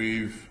that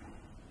we've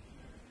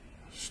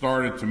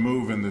started to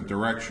move in the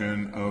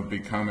direction of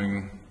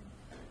becoming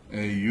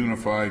a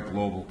unified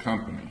global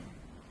company.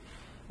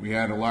 We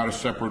had a lot of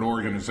separate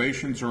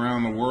organizations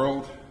around the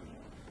world,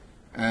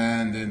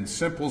 and in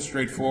simple,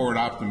 straightforward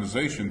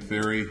optimization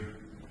theory,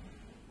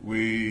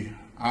 we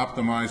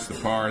optimize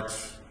the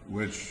parts,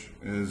 which,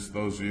 as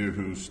those of you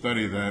who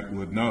study that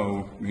would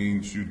know,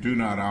 means you do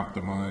not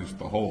optimize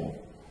the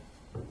whole.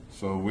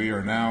 So we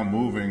are now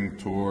moving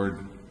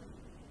toward,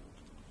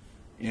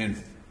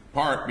 in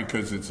part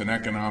because it's an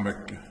economic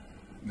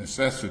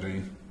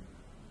necessity,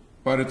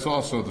 but it's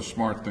also the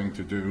smart thing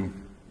to do.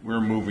 We're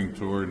moving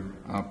toward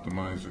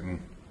optimizing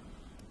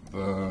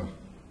the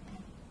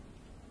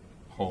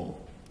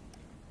whole.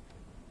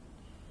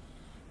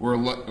 We're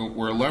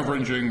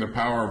leveraging the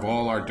power of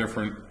all our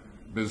different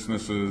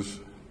businesses,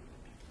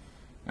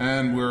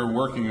 and we're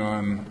working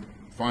on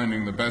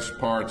finding the best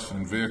parts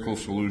and vehicle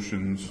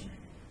solutions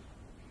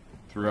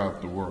throughout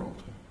the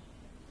world.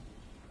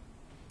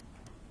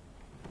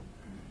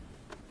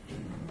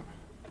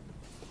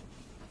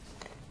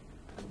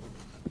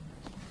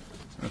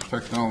 That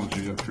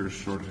technology up here is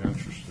sort of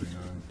interesting.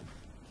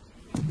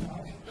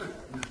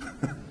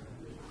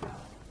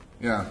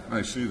 Yeah,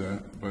 I see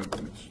that, but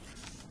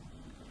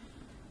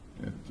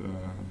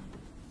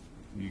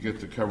you get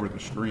to cover the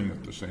screen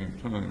at the same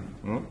time.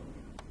 Oh.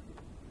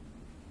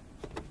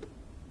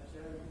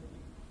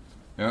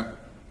 Yeah,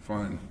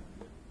 fine.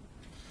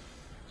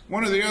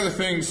 One of the other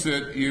things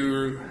that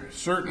you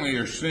certainly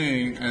are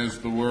seeing as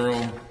the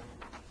world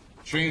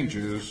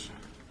changes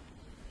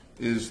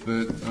is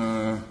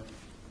that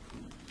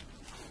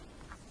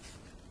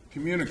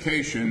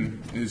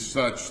communication is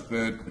such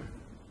that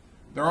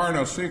there are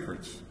no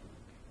secrets.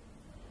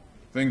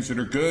 Things that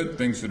are good,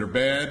 things that are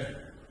bad,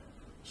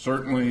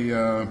 certainly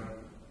are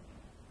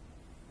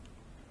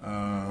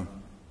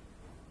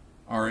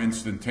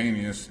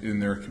instantaneous in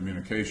their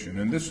communication.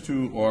 And this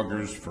too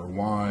augurs for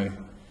why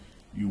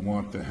you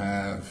want to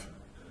have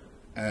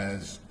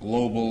as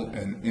global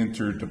and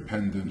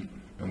interdependent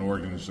an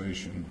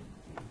organization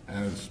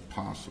as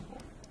possible.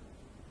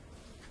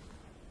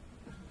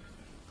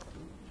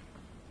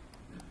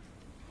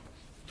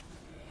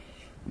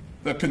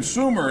 The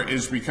consumer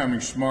is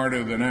becoming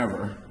smarter than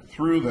ever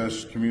through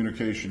this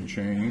communication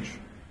change,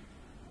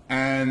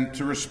 and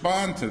to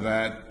respond to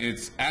that,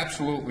 it's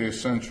absolutely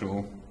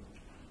essential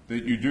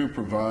that you do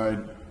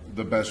provide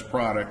the best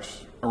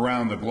products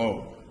around the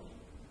globe.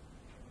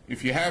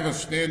 If you have a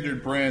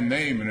standard brand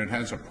name and it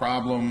has a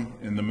problem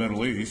in the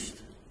Middle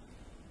East,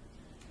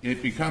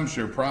 it becomes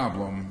your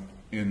problem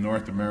in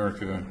North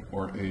America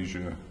or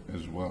Asia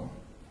as well.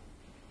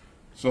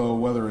 So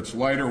whether it's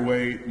lighter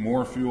weight,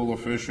 more fuel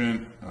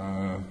efficient,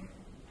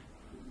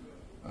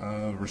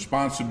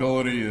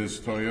 responsibility, as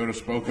Toyota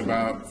spoke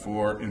about,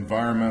 for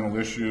environmental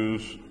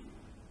issues,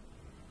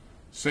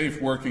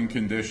 safe working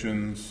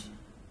conditions,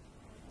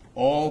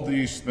 all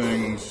these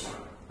things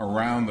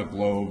around the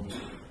globe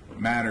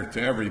matter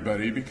to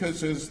everybody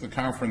because, as the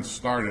conference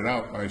started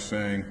out by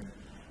saying,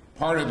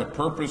 part of the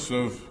purpose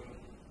of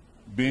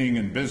being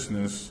in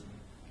business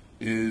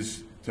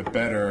is to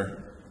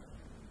better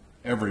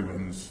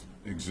everyone's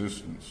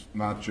existence,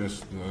 not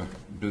just the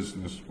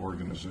business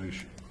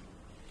organization.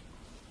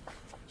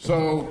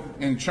 So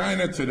in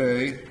China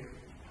today,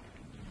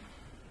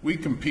 we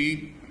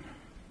compete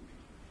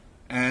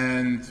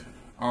and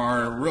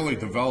are really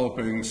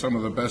developing some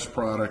of the best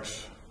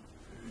products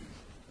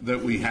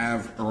that we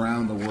have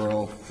around the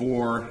world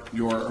for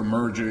your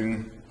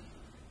emerging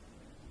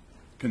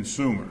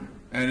consumer.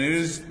 And it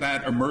is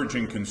that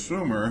emerging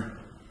consumer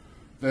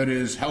that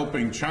is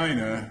helping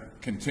China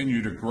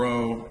continue to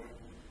grow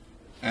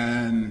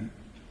and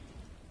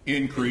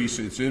increase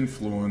its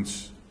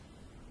influence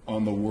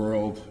on the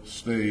world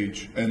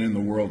stage and in the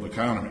world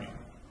economy.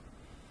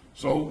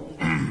 So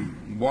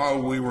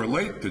while we were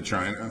late to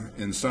China,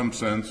 in some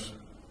sense,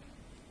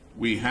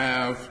 we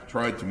have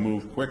tried to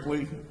move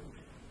quickly,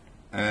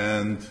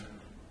 and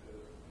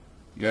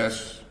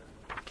yes,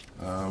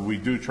 we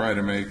do try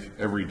to make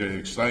every day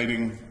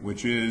exciting,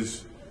 which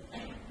is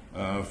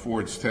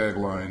Ford's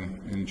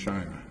tagline in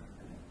China.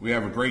 We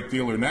have a great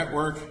dealer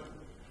network,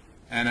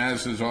 And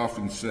as is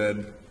often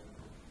said,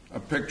 a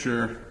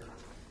picture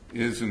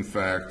is in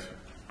fact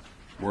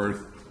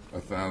worth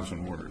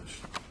 1,000 words.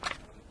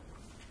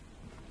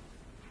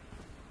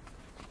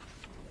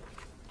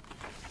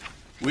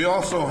 We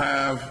also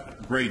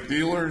have great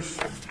dealers,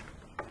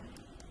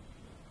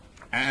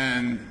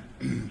 and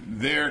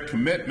their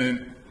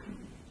commitment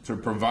to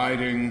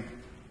providing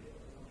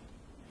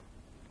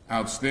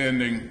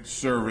outstanding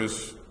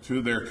service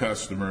to their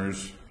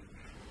customers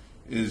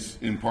is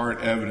in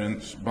part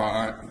evidenced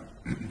by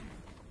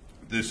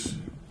this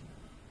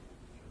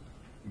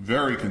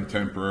very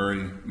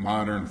contemporary,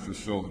 modern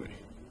facility.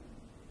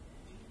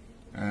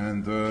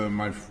 And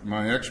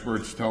my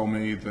experts tell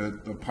me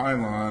that the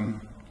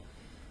pylon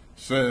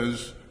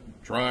says,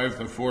 drive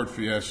the Ford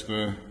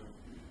Fiesta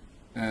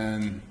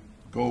and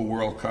go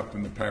World Cup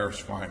in the Paris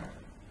final.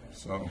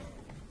 So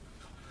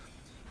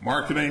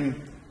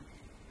marketing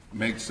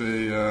makes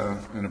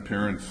an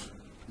appearance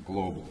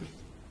globally.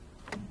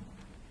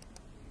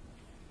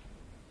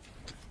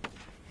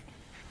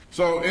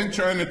 So in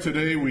China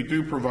today, we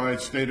do provide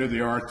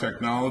state-of-the-art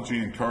technology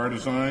in car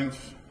designs.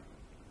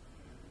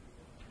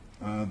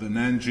 The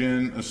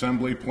Nanjing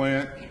assembly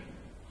plant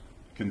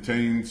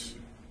contains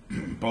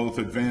both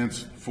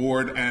advanced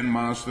Ford and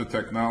Mazda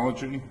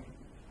technology.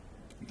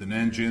 The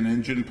Nanjing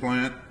engine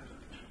plant,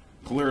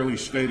 clearly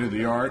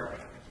state-of-the-art.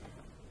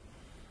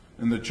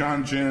 And the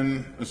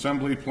Tianjin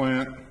assembly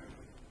plant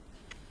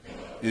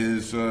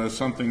is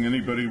something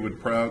anybody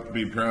would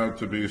be proud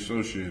to be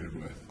associated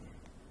with.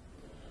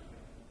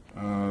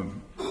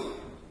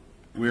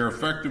 We are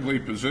effectively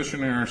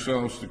positioning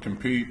ourselves to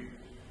compete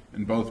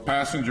in both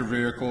passenger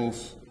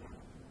vehicles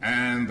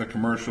and the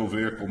commercial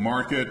vehicle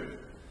market.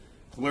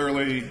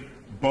 Clearly,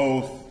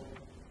 both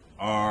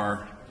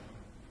are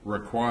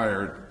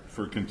required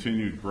for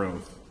continued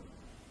growth.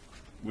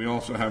 We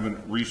also have a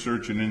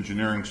research and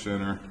engineering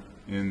center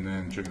in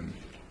Nanjing.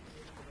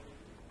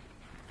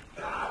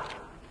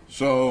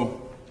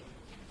 So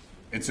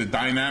it's a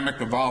dynamic,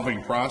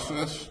 evolving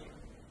process.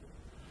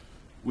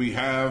 We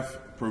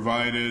have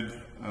provided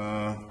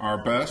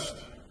our best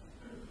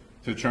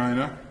to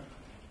China,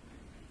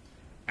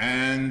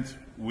 and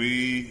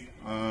we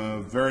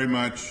very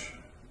much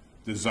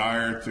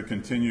desire to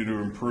continue to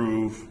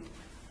improve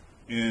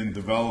in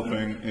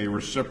developing a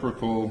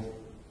reciprocal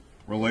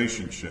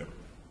relationship.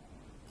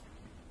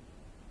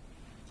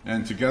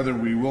 And together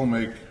we will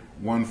make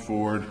One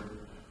Ford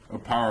a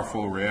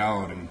powerful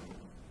reality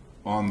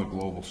on the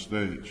global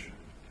stage.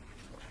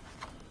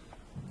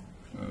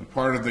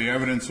 Part of the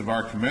evidence of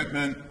our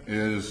commitment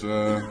is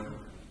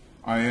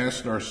I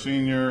asked our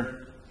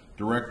Senior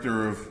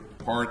Director of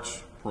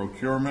Parts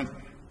Procurement,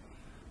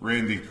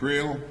 Randy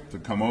Creel, to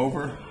come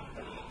over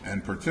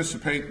and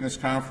participate in this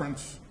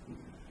conference.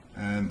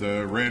 And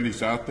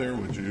Randy's out there.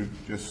 Would you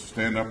just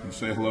stand up and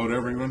say hello to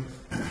everyone?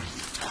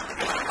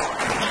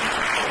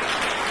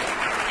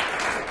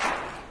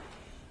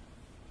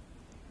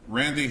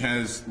 Randy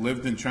has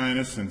lived in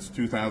China since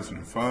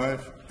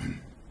 2005.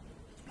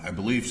 I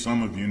believe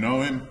some of you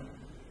know him,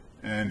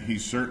 and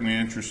he's certainly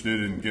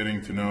interested in getting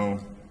to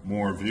know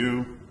more of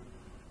you.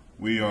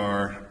 We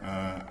are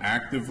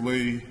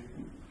actively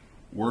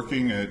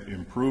working at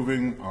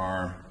improving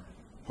our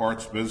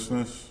parts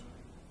business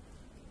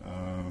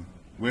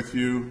with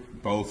you,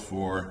 both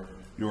for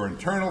your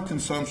internal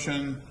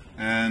consumption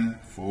and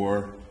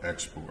for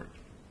export.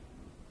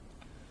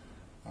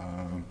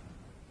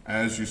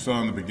 As you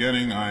saw in the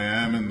beginning, I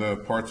am in the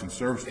Parts and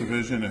Service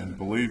Division, and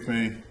believe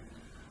me,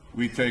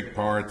 we take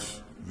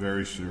parts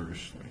very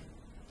seriously.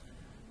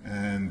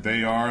 And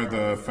they are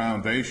the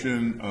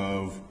foundation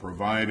of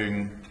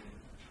providing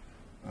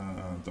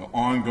the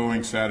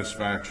ongoing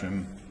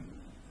satisfaction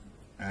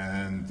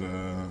and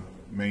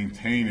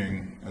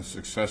maintaining a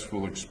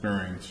successful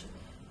experience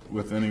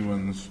with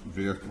anyone's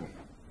vehicle.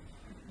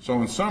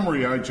 So in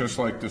summary, I'd just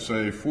like to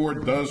say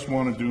Ford does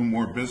want to do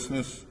more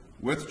business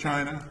with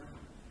China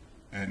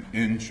and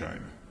in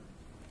China.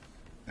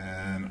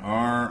 And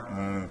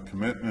our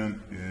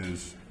commitment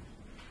is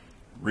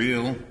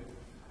real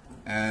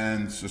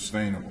and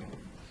sustainable.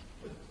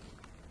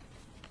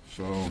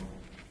 So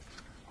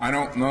I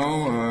don't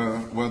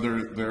know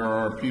whether there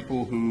are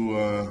people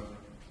who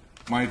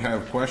might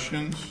have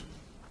questions.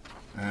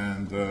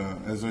 And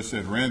as I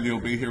said, Randy will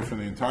be here for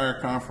the entire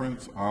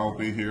conference. I'll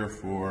be here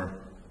for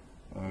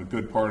a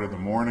good part of the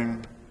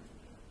morning.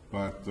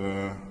 But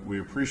we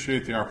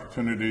appreciate the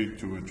opportunity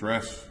to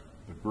address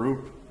the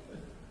group.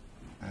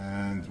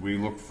 And we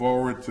look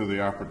forward to the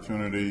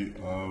opportunity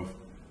of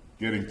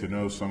getting to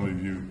know some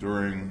of you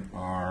during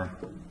our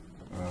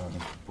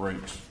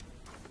breaks.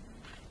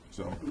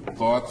 So,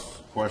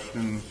 thoughts,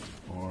 questions,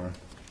 or?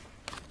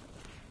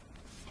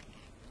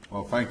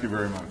 Well, thank you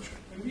very much.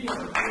 I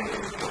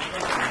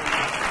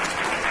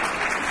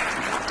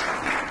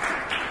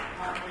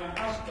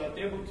ask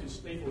David to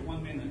stay for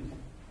 1 minute.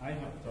 I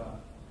have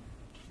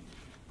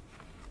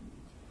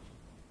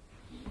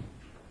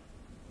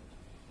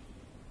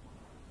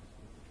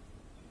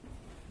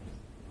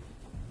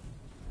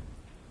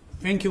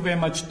Thank you very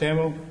much,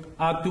 Daryl.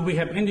 Do we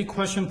have any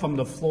question from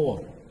the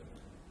floor?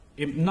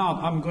 If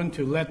not, I'm going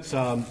to let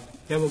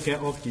Daryl get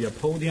off the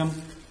podium.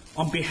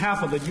 On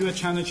behalf of the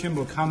U.S.-China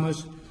Chamber of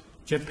Commerce,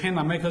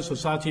 Japan-American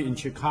Society in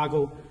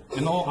Chicago,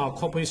 and all our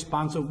corporate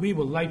sponsors, we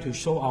would like to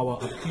show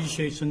our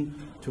appreciation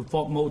to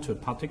Ford Motor,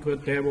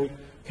 particularly Daryl,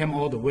 came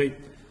all the way.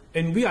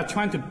 And we are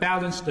trying to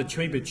balance the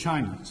trade with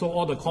China. So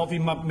all the coffee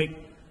mug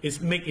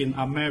is made in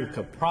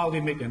America,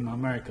 proudly made in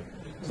America.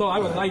 So I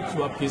would like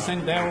to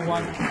present Daryl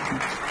one.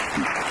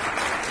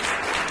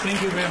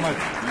 Thank you very much.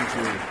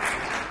 Thank you.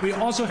 We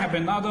also have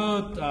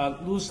another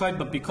loose side,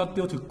 but because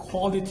due to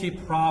quality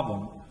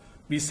problem,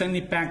 we send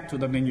it back to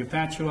the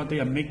manufacturer.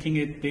 They are making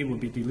it. They will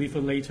be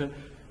delivered later,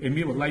 and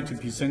we would like to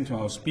present to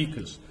our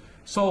speakers.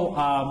 So,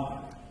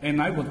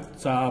 and I would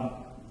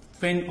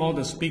thank all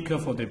the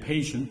speakers for their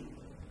patience.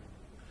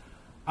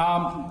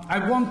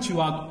 I want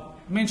to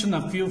mention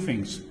a few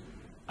things.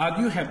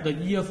 You have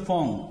the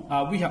earphone.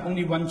 We have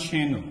only one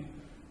channel.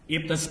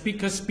 If the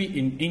speaker speak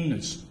in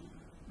English,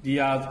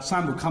 the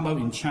sound will come out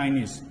in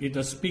Chinese. If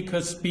the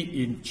speaker speak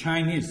in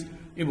Chinese,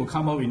 it will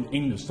come out in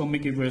English. So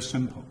make it very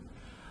simple.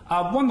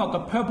 One of the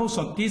purpose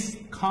of this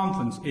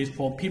conference is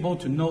for people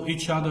to know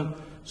each other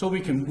so we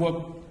can work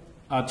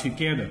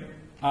together.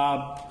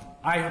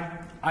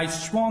 I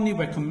strongly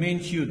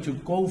recommend you to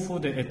go through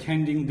the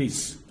attending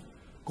list.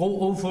 Go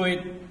over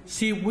it,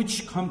 see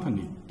which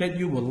company that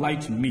you would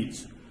like to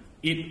meet.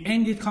 If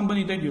any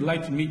company that you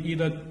like to meet,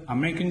 either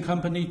American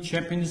company,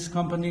 Japanese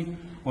company,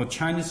 or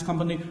Chinese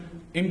company,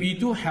 and we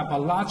do have a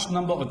large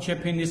number of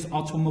Japanese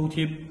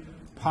automotive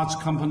parts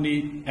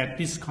company at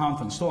this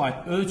conference. So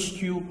I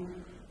urge you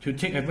to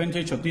take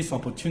advantage of this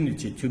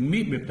opportunity to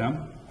meet with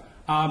them.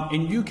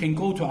 And you can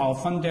go to our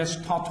front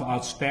desk, talk to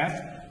our staff,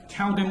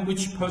 tell them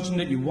which person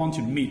that you want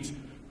to meet.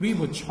 We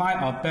will try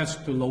our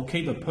best to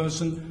locate the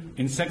person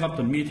and set up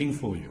the meeting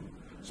for you.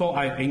 So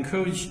I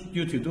encourage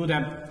you to do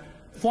that.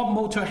 Ford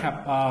Motor have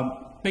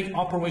a big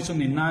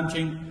operation in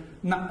Nanjing,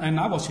 and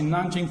I was in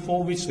Nanjing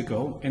 4 weeks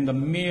ago, and the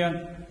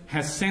mayor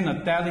has sent a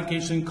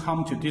delegation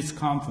come to this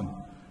conference.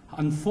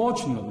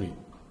 Unfortunately,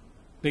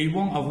 they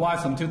won't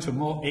arrive until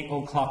tomorrow 8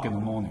 o'clock in the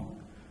morning.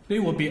 They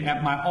will be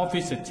at my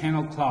office at 10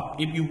 o'clock.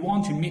 If you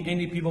want to meet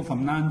any people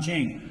from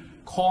Nanjing,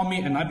 call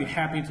me and I'd be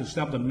happy to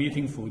set up the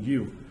meeting for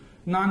you.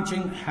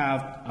 Nanjing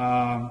have,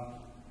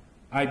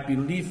 I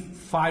believe,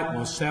 5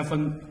 or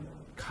 7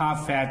 car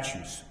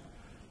factories.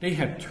 They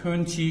have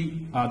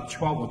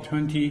 12 or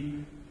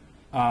 20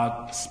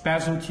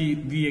 specialty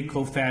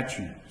vehicle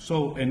factory.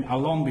 So, and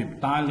along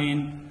with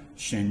Dalian,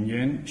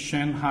 Shenyang,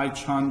 Shanghai,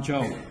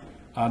 Changzhou,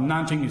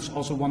 Nanjing is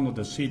also one of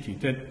the cities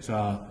that,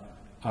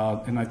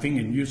 and I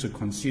think you should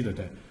consider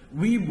that.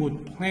 We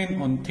would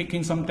plan on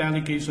taking some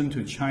delegation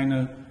to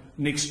China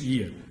next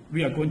year.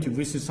 We are going to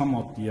visit some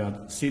of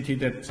the cities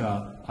that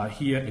are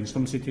here and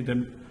some cities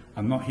that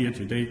are not here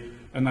today.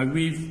 And I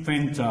really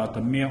thank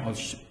the mayor of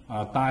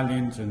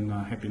Thailand and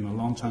have been a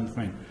long-time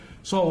friend.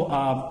 So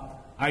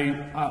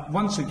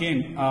once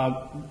again,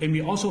 and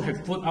we also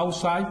have food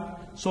outside.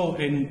 So,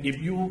 and if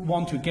you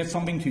want to get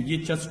something to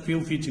eat, just feel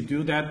free to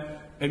do that.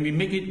 And we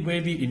make it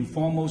very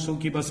informal, so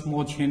give us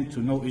more chance to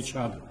know each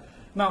other.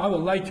 Now, I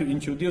would like to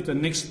introduce the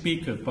next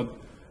speaker, but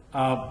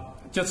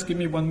just give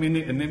me 1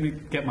 minute and let me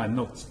get my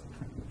notes.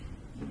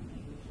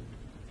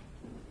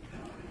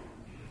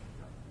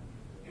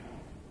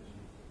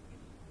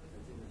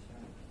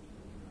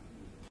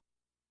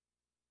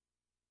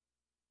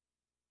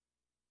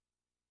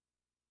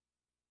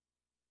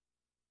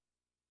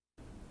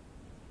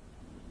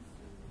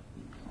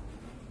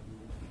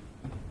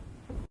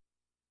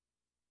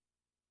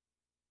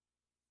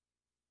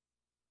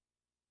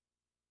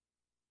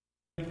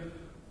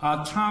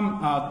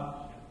 Tom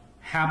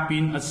have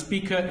been a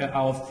speaker at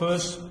our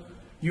first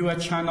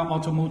U.S.-China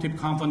Automotive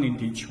Conference in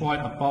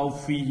Detroit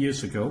about 3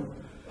 years ago.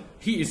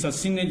 He is a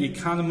senior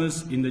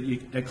economist in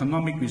the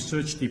Economic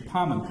Research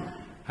Department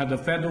at the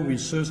Federal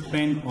Reserve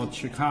Bank of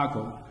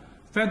Chicago.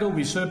 Federal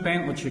Reserve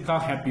Bank of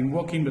Chicago have been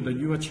working with the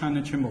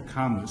U.S.-China Chamber of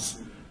Commerce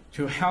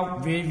to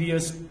help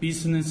various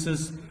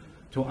businesses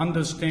to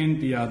understand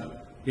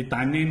the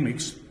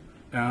dynamics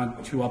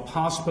to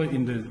prosper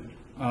in the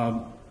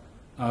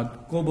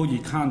global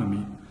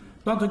economy.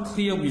 Dr.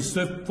 Clear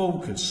Research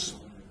focused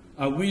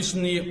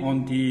recently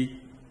on the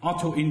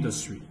auto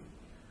industry,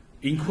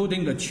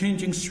 including the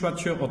changing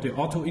structure of the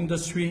auto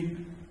industry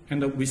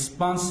and the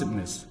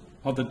responsiveness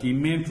of the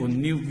demand for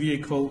new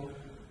vehicles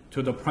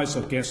to the price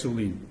of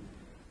gasoline.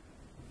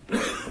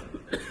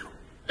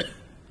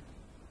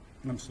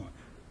 I'm sorry.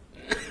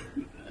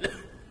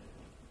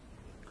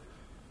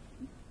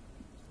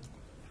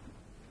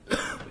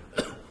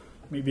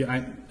 Maybe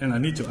I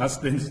need to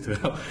ask them to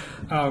help.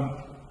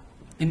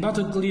 And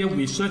Dr. Clear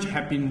research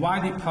have been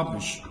widely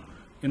published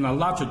in a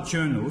large of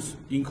journals,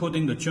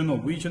 including the Journal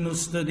of Regional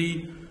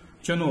Study,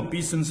 Journal of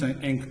Business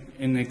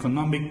and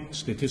Economic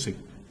Statistics.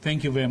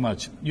 Thank you very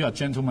much. You are a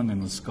gentleman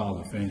and a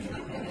scholar. Thank you.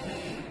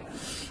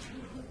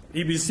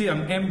 If you see,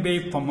 I'm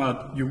MBA from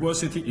a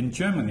university in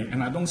Germany,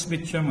 and I don't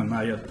speak German.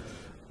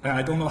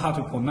 I don't know how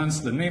to pronounce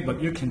the name,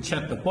 but you can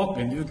check the book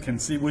and you can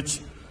see which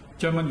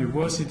German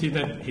university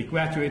that he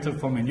graduated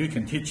from, and you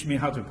can teach me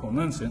how to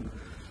pronounce it.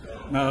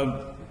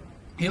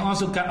 He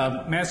also got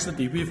a master's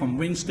degree from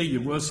Wayne State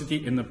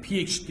University and a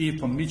PhD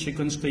from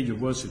Michigan State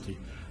University.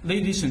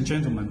 Ladies and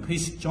gentlemen,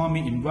 please join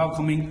me in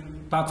welcoming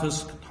Dr.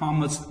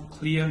 Thomas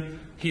Clear.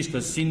 He's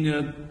the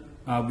senior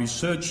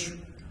research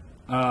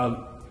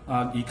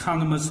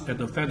economist at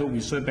the Federal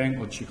Reserve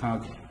Bank of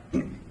Chicago.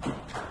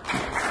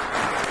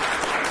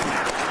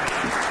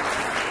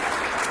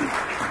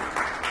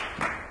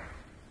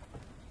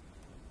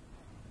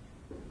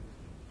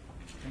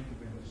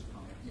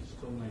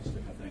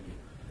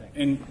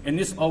 And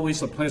it's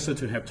always a pleasure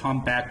to have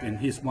Tom back, and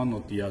he's one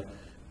of the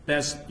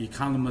best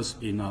economists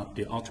in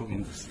the auto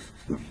industry.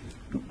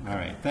 All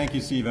right. Thank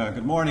you, Siva.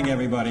 Good morning,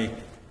 everybody.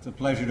 It's a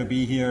pleasure to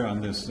be here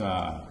on this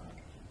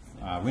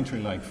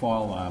wintry-like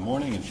fall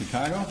morning in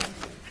Chicago.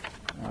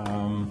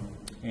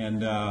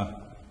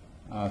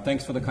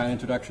 Thanks for the kind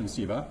introduction,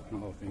 Siva.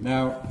 Oh, thank you.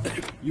 Now,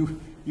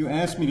 you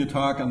asked me to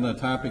talk on the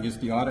topic, is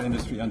the auto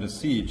industry under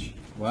siege?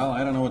 Well,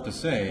 I don't know what to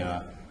say.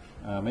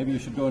 Maybe you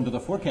should go into the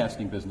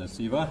forecasting business,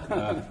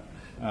 Siva.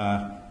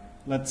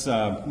 Let's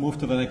move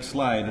to the next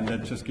slide, and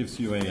that just gives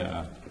you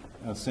a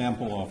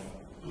sample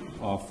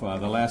of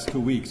the last 2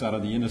 weeks out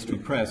of the industry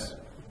press.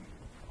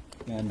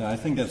 And I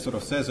think that sort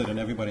of says it, and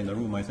everybody in the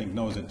room, I think,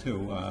 knows it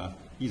too.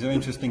 These are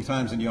interesting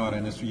times in the auto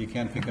industry. You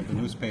can't pick up the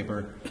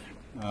newspaper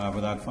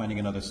without finding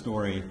another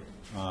story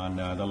on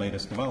the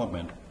latest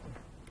development.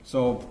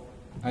 So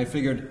I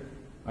figured,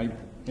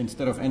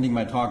 instead of ending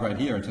my talk right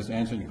here and just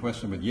answering the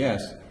question with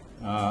yes,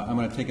 I'm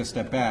going to take a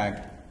step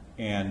back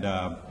and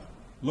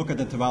look at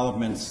the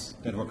developments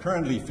that we're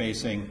currently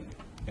facing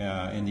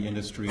in the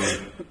industry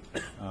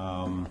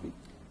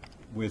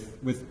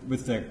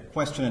with the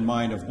question in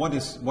mind of what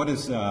is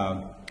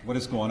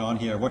going on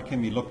here, what can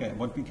we look at,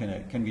 what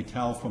can we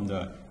tell from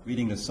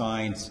reading the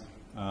signs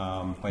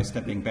by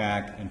stepping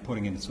back and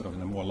putting it sort of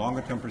in a more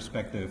longer term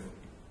perspective.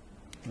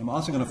 I'm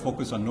also going to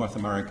focus on North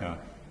America,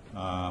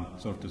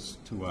 sort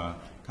of to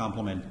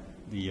complement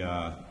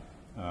the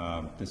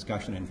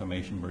discussion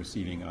information we're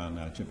receiving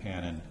on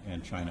Japan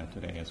and China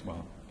today as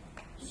well.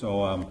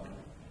 So,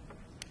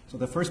 so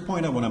the first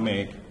point I want to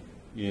make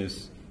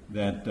is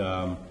that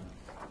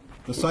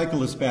the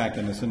cycle is back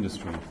in this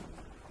industry.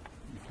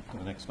 To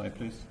the next slide,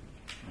 please.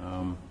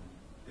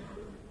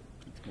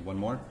 One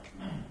more.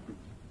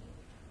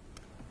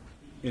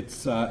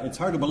 It's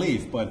hard to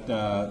believe, but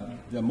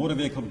the motor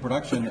vehicle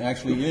production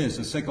actually is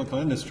a cyclical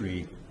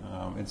industry.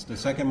 It's the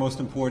second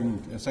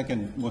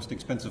most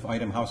expensive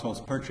item households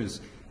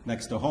purchase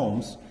next to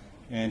homes.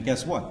 And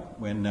guess what?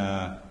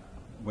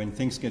 When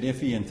things get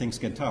iffy and things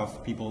get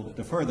tough, people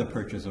defer the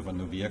purchase of a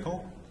new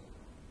vehicle.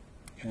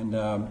 And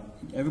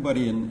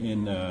everybody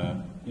in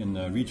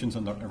regions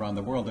around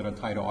the world that are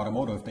tied to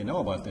automotive, they know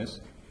about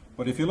this.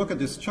 But if you look at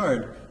this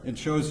chart, it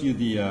shows you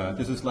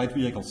this is light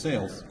vehicle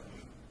sales,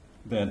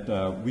 that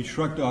we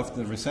shrugged off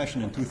the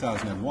recession in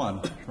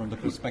 2001 from the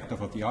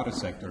perspective of the auto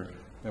sector.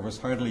 There was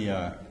hardly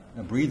a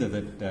breather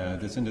that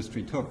this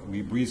industry took.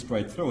 We breezed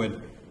right through it.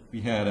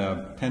 We had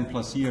 10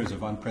 plus years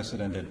of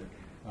unprecedented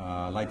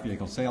light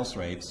vehicle sales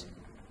rates.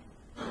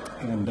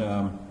 And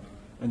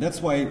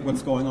that's why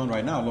what's going on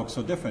right now looks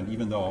so different,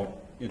 even though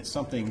it's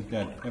something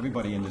that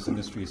everybody in this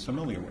industry is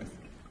familiar with.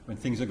 When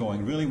things are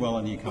going really well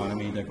in the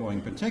economy, they're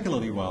going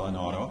particularly well in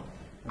auto.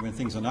 And when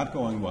things are not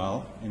going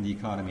well in the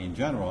economy in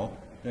general,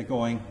 they're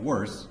going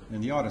worse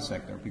in the auto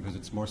sector because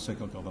it's more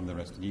cyclical than the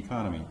rest of the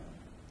economy.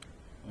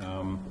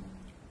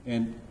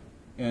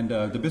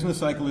 The business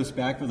cycle is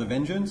back with a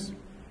vengeance.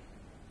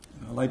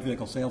 Light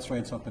vehicle sales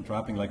rates have been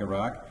dropping like a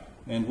rock,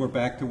 and we're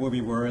back to where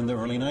we were in the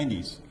early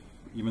 90s,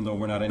 even though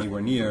we're not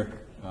anywhere near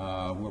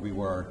where we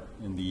were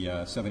in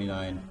the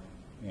 79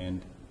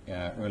 and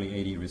early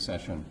 80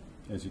 recession,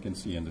 as you can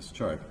see in this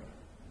chart.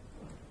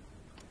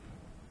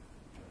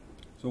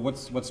 So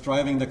what's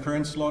driving the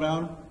current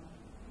slowdown?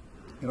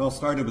 It all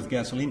started with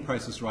gasoline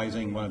prices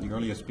rising. One of the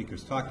earlier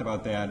speakers talked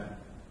about that.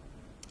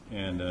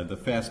 And the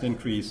fast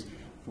increase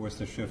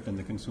forced a shift in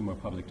the consumer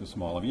public to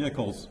smaller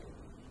vehicles.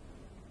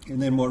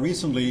 And then more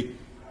recently,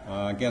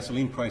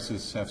 gasoline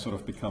prices have sort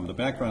of become the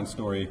background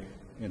story.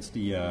 It's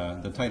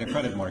the tighter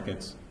credit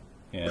markets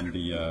and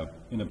the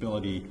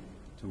inability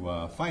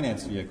to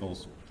finance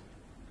vehicles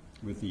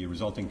with the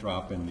resulting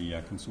drop in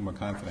the consumer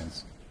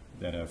confidence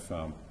that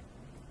have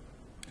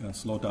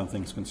slowed down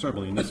things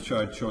considerably. And this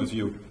chart shows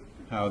you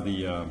how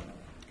the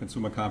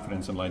consumer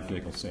confidence in light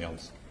vehicle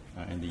sales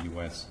in the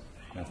U.S.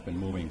 have been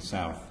moving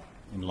south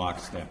in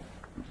lockstep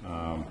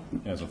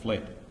as of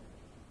late.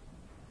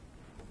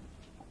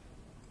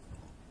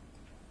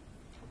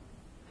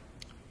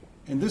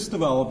 In this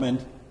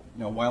development,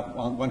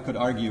 while one could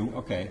argue,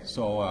 okay,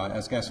 so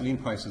as gasoline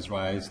prices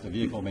rise, the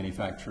vehicle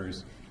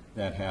manufacturers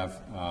that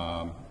have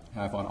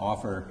on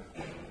offer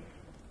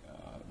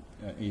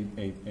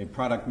a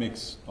product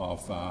mix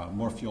of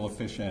more fuel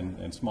efficient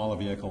and smaller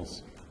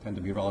vehicles tend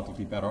to be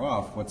relatively better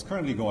off. What's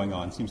currently going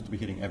on seems to be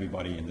hitting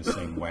everybody in the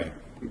same way.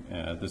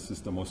 This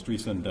is the most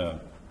recent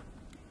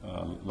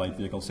light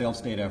vehicle sales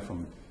data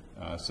from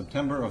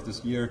September of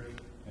this year,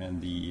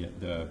 and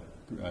the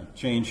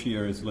change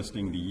here is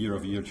listing the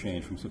year-over-year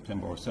change from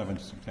September 07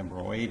 to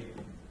September 08,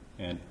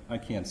 and I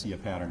can't see a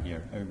pattern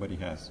here. Everybody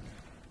has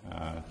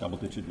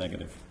double-digit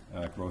negative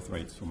growth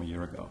rates from a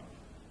year ago.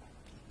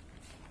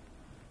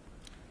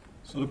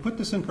 So to put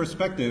this in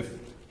perspective,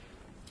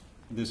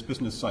 this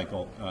business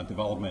cycle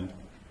development,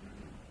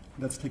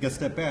 let's take a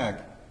step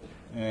back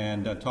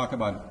and talk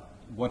about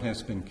what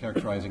has been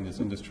characterizing this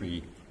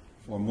industry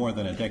for more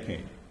than a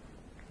decade,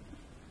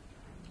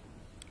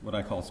 what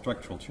I call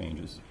structural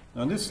changes.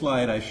 Now, on this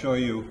slide, I show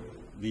you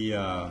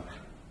the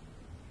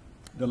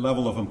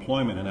level of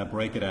employment, and I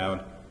break it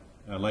out,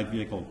 light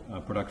vehicle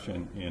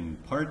production in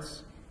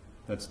parts,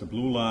 that's the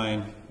blue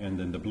line, and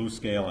then the blue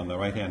scale on the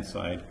right-hand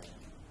side,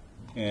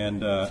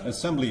 and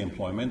assembly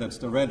employment, that's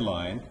the red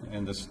line,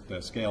 and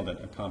the scale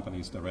that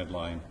accompanies the red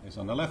line is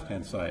on the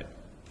left-hand side.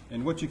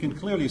 And what you can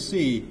clearly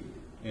see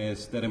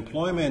is that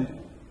employment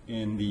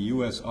in the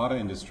U.S. auto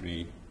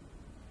industry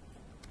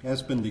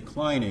has been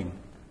declining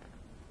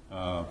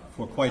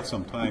for quite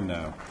some time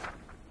now.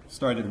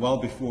 Started well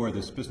before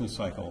this business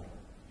cycle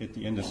hit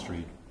the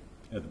industry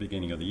at the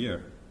beginning of the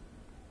year.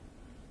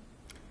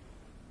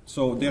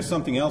 So there's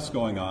something else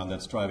going on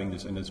that's driving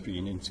this industry,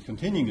 and it's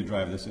continuing to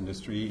drive this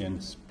industry, and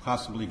it's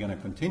possibly going to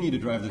continue to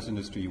drive this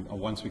industry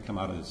once we come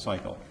out of this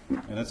cycle.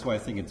 And that's why I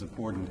think it's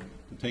important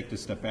to take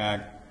this step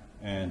back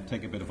and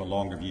take a bit of a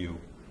longer view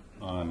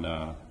on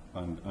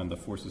the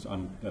forces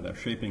that are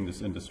shaping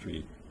this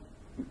industry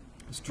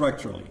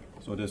structurally.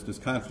 So there's this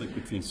conflict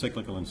between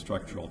cyclical and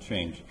structural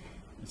change.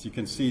 As you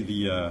can see,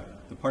 the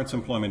parts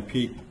employment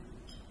peaked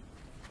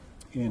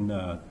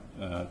in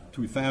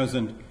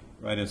 2000,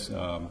 right as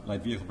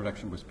light vehicle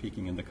production was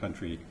peaking in the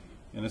country.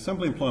 And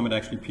assembly employment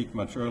actually peaked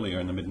much earlier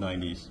in the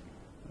mid-90s.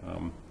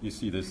 You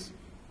see this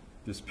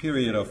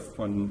period of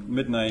from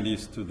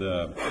mid-90s to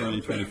the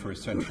early 21st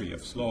century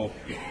of slow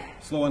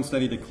and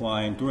steady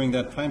decline. During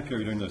that time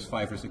period, during those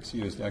 5 or 6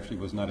 years, there actually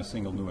was not a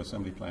single new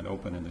assembly plant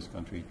open in this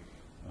country.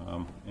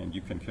 And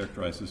you can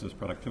characterize this as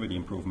productivity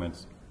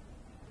improvements.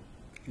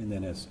 And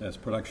then as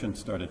production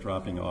started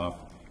dropping off,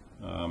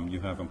 you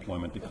have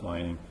employment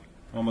declining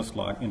almost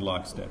in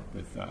lockstep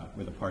with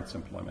the parts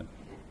employment.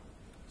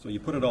 So you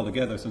put it all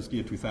together, since the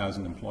year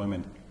 2000,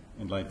 employment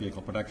in light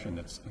vehicle production,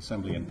 that's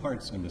assembly and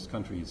parts in this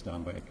country, is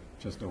down by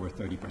just over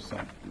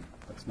 30%.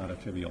 That's not a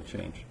trivial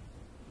change.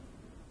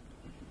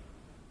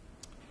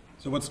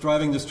 So what's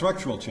driving the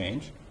structural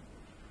change?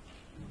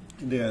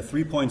 There are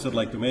 3 points I'd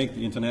like to make: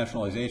 the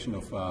internationalization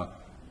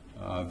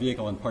of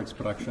vehicle and parts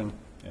production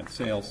and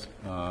sales,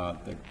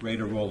 the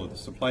greater role of the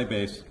supply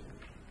base,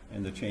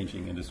 and the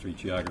changing industry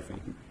geography.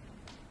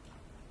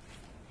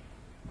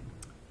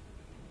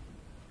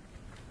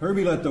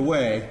 Herbie led the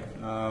way.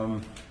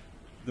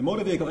 The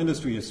motor vehicle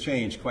industry has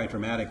changed quite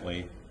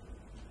dramatically.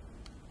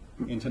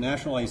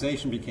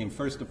 Internationalization became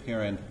first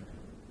apparent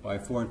by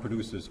foreign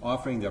producers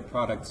offering their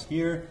products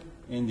here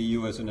in the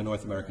U.S. and the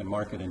North American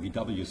market, and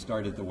VW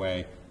started the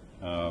way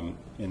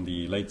in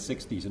the late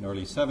 60s and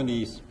early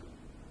 70s.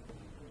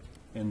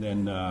 And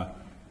then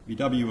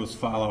VW was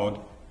followed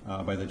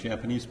by the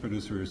Japanese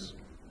producers,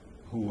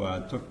 who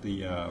took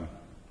the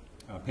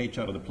page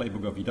out of the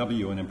playbook of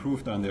VW and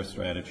improved on their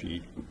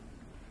strategy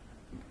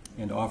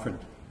and offered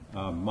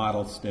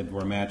models that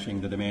were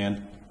matching the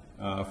demand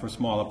for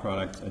smaller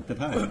products at the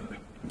time.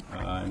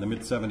 In the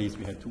mid-70s,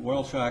 we had 2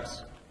 oil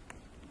shocks,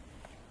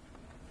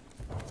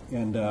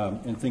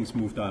 and things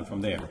moved on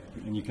from there.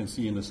 And you can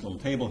see in this little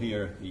table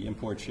here, the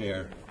import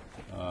share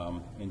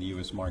in the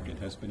U.S. market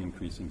has been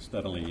increasing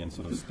steadily and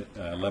sort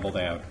of leveled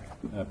out,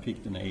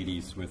 peaked in the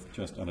 80s with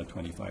just under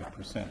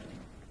 25%.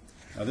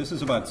 Now, this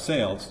is about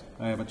sales.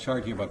 I have a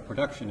chart here about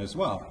production as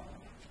well.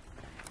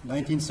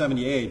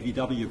 1978,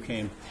 VW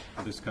came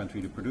to this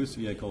country to produce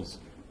vehicles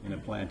in a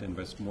plant in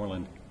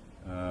Westmoreland.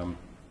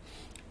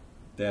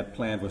 That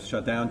plant was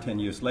shut down 10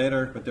 years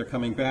later, but they're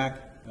coming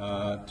back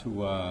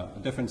to a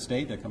different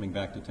state. They're coming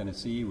back to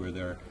Tennessee, where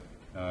they're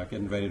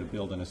getting ready to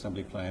build an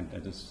assembly plant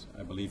that is,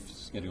 I believe,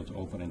 scheduled to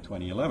open in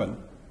 2011.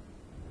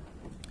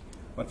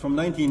 But from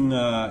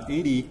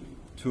 1980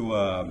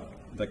 to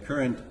the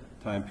current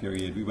time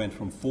period, we went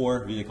from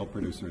 4 vehicle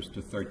producers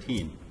to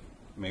 13.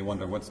 You may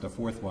wonder, what's the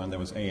 4th one? There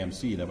was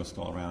AMC that was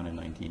still around in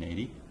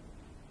 1980.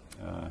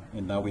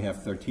 And now we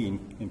have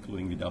 13,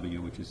 including VW,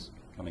 which is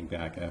coming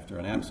back after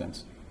an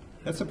absence.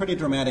 That's a pretty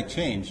dramatic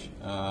change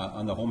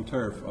on the home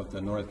turf of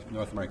the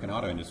North American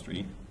auto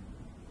industry.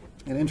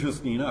 And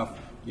interestingly enough,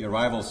 the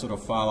arrivals sort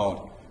of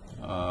followed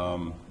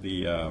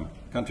the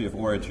country of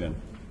origin.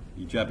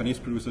 The Japanese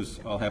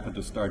producers all happened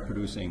to start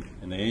producing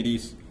in the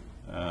 80s.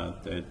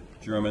 The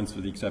Germans,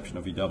 with the exception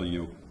of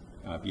VW,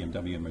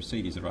 BMW and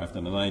Mercedes, arrived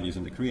in the 90s,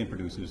 and the Korean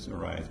producers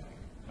arrived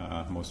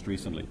most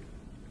recently.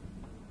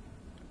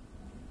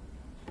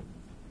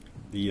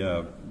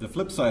 The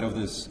flip side of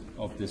this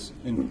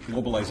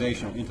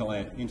globalization,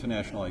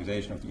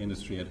 internationalization of the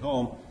industry at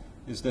home,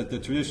 is that the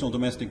traditional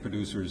domestic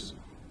producers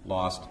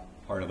lost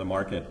part of the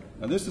market.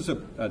 Now, this is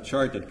a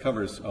chart that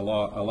covers a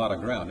lot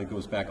of ground. It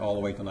goes back all the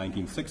way to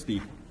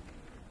 1960,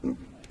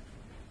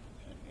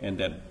 and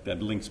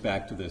that links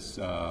back to this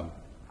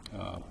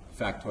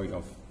factoid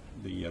of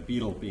the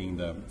Beetle being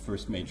the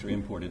first major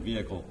imported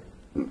vehicle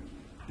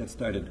that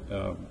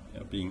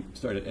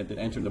that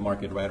entered the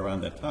market right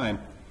around that time.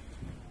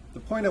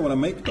 The point I want to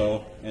make,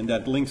 though, and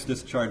that links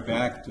this chart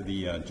back to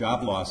the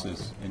job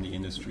losses in the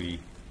industry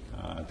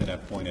that I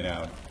pointed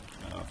out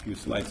a few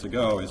slides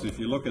ago, is if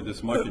you look at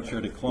this market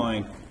share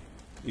decline,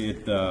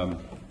 it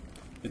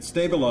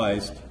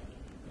stabilized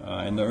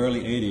in the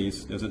early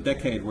 80s. There's a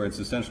decade where it's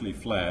essentially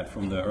flat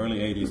from the early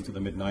 80s to the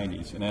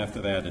mid-90s, and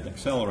after that it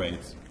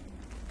accelerates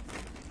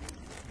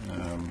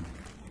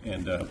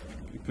and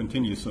it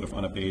continues sort of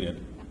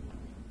unabated.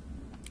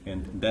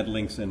 And that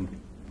links in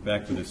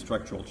back to the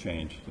structural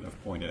change that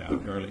I've pointed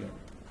out earlier.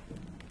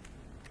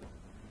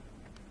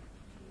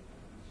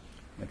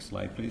 Next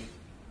slide, please.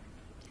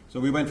 So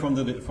we went from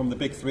the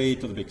big three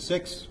to the big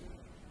six,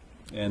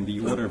 and the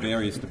order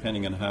varies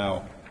depending on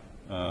how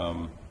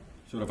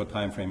sort of a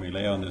time frame we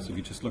lay on this. If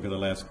you just look at the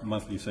last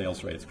monthly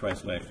sales rates,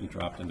 Chrysler actually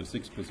dropped into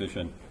sixth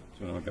position.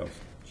 So then it goes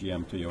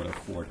GM, Toyota,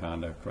 Ford,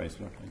 Honda,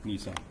 Chrysler, and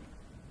Nissan.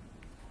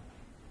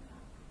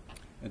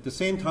 At the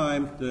same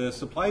time, the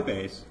supply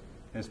base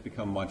has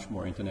become much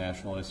more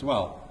international as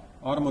well.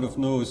 Automotive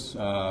News,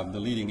 the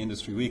leading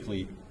industry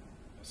weekly,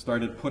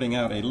 started putting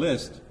out a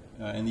list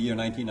in the year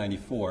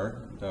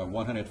 1994, the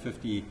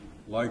 150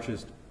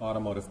 largest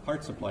automotive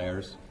part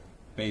suppliers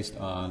based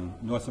on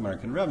North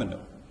American revenue.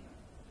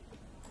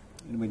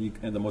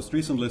 And the most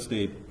recent list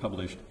they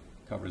published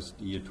covers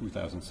the year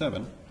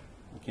 2007.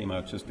 It came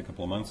out just a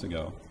couple of months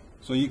ago.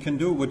 So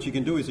what you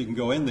can do is you can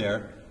go in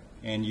there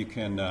and you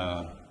can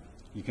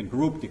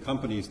group the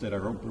companies that are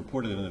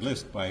reported in the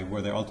list by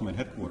where their ultimate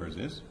headquarters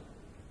is.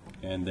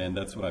 And then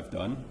that's what I've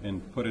done,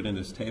 and put it in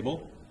this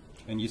table.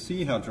 And you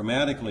see how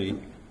dramatically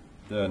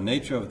the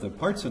nature of the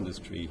parts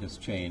industry has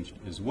changed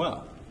as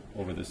well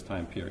over this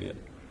time period.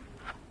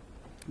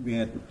 We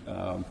had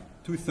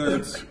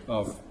 2/3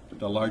 of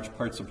the large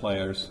part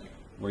suppliers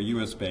were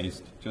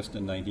US-based just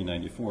in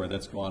 1994.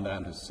 That's gone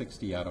down to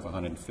 60 out of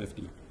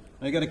 150.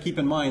 Now you got to keep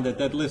in mind that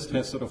that list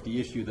has sort of the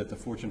issue that the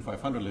Fortune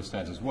 500 list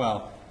has as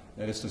well.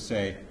 That is to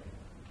say,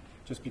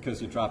 just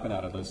because you're dropping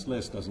out of this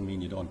list doesn't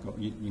mean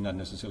you're not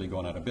necessarily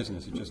going out of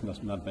business. You're just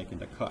not making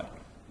the cut.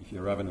 If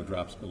your revenue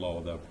drops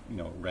below the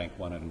rank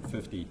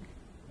 150,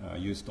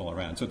 you're still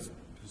around.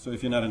 So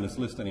if you're not in this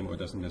list anymore, it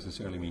doesn't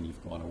necessarily mean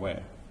you've gone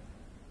away.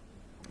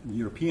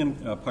 European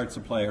part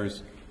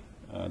suppliers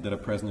that are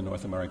present in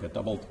North America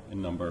doubled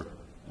in number,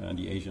 and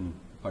the Asian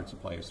part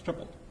suppliers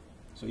tripled.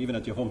 So even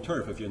at your home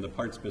turf, if you're in the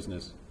parts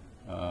business,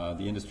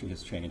 the industry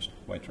has changed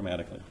quite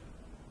dramatically.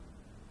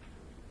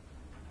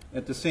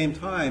 At the same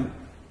time,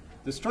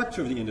 the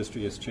structure of the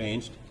industry has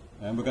changed,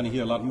 and we're going to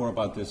hear a lot more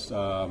about this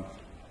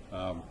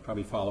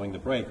probably following the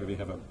break, where we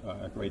have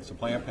a great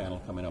supplier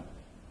panel coming up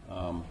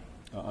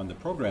on the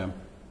program.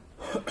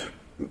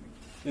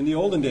 In the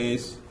olden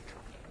days,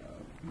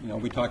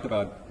 we talked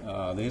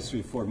about the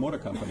history of Ford Motor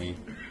Company.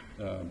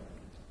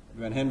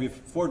 When Henry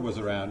Ford was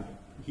around,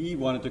 he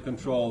wanted to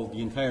control the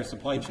entire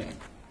supply chain.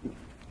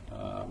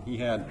 He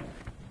had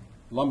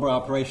lumber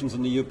operations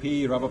in the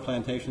UP, rubber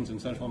plantations in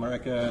Central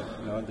America.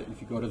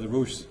 If you go to the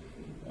Rouge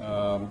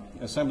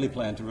assembly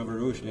plant to River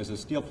Rouge, there's a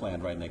steel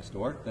plant right next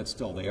door. That's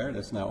still there.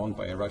 That's now owned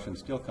by a Russian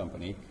steel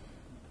company.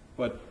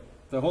 But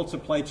the whole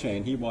supply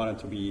chain, he wanted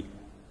to be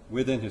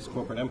within his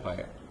corporate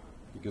empire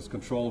because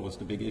control was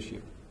the big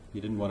issue.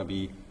 He didn't want to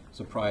be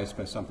surprised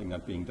by something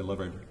not being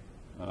delivered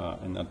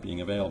and not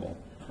being available.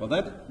 Well,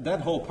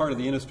 that whole part of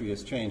the industry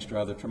has changed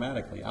rather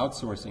dramatically.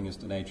 Outsourcing is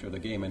the nature of the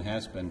game and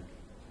has been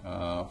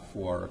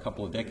for a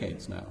couple of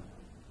decades now.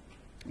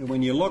 And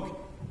when you look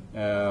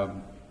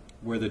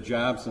where the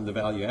jobs and the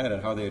value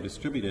added, how they are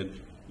distributed,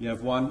 you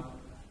have one.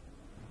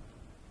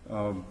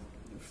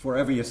 For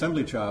every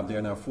assembly job, there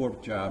are now 4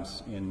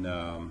 jobs in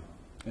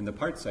the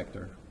parts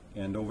sector,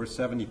 and over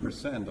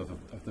 70%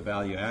 of the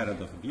value added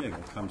of the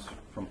vehicle comes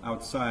from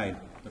outside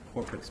the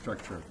corporate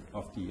structure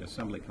of the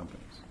assembly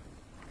companies.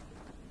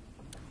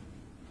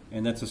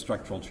 And that's a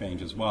structural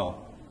change as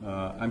well.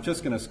 I'm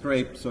just going to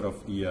scrape sort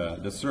of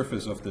the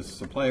surface of this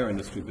supplier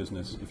industry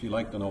business. If you'd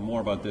like to know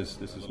more about this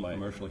is my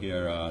commercial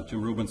here.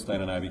 Jim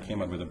Rubenstein and I, we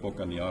came up with a book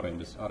on the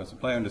auto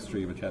supply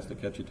industry, which has the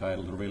catchy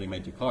title, "Who Really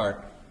Made Your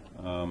Car,"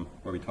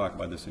 where we talk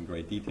about this in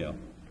great detail.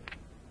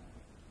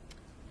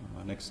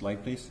 Next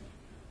slide, please.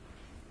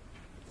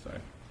 Sorry.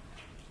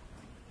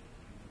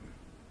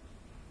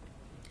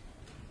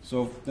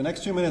 So the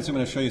next few minutes I'm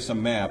going to show you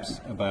some maps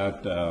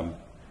about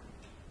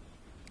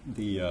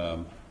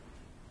the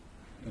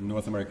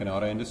North American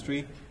auto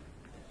industry.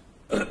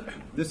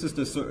 This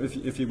is,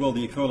 if you will,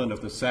 the equivalent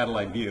of the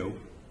satellite view,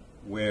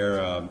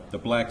 where the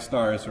black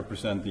stars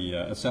represent the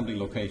assembly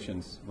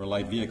locations where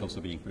light vehicles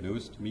are being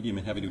produced. Medium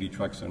and heavy-duty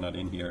trucks are not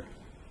in here.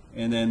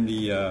 And then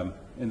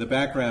in the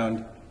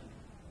background,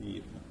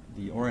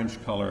 the orange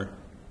color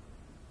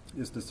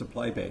is the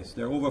supply base.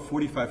 There are over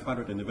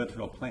 4,500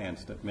 individual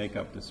plants that make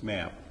up this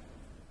map.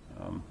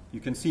 You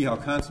can see how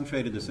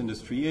concentrated this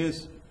industry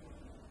is.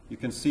 You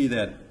can see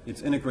that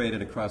it's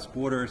integrated across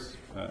borders.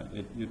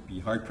 You'd be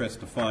hard-pressed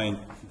to find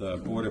the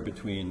border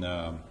between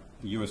the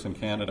U.S. and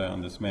Canada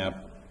on this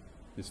map.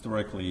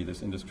 historically,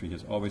 this industry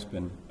has always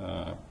been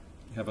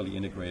heavily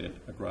integrated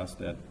across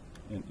that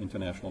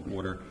international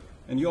border.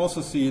 And you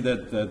also see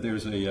that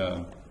there's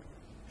a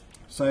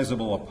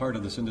sizable part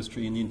of this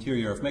industry in the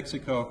interior of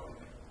Mexico,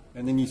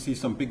 and then you see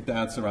some big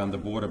dots around the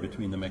border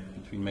between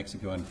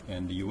Mexico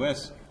and the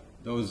U.S.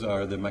 Those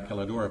are the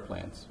maquiladora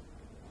plants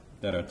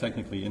that are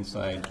technically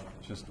inside,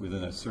 just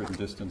within a certain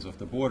distance of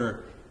the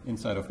border,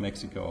 inside of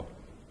Mexico,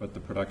 but the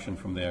production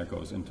from there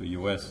goes into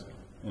U.S.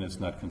 and it's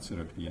not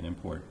considered to be an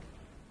import.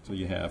 So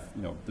you have,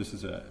 this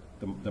is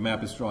the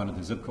map is drawn at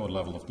the zip code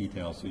level of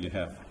detail, so you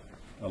have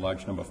a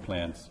large number of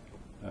plants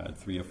at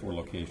 3 or 4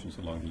 locations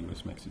along the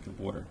U.S.-Mexico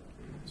border.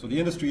 So the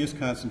industry is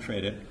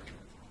concentrated.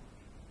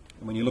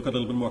 And when you look a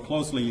little bit more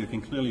closely, you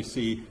can clearly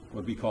see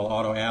what we call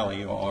auto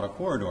alley or auto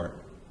corridor,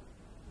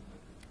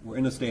 where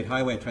interstate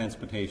highway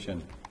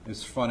transportation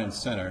is front and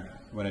center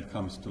when it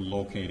comes to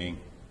locating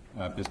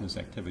business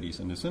activities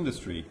in this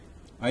industry.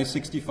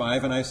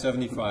 I-65 and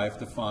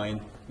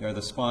I-75 are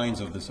the spines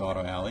of this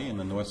auto alley in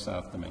the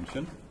north-south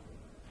dimension.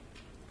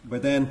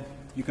 But then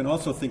you can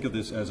also think of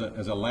this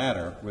as a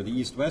ladder where the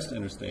east-west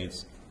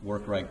interstates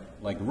work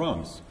like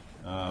rungs.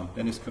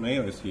 Dennis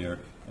Cuneo is here.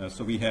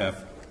 So we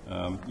have,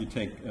 you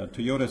take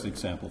Toyota's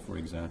example, for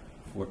example.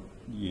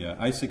 The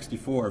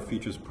I-64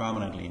 features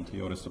prominently in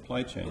Toyota's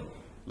supply chain.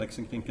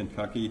 Lexington,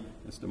 Kentucky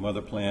is the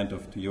mother plant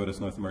of Toyota's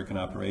North American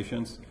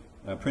operations.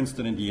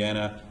 Princeton,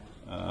 Indiana,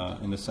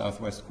 in the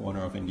southwest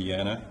corner of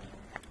Indiana.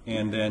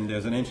 And then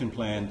there's an engine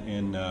plant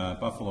in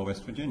Buffalo,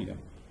 West Virginia.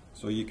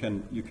 So you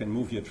can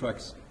move your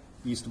trucks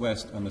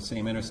east-west on the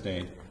same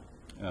interstate,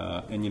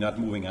 and you're not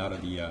moving out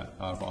of the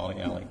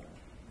alley.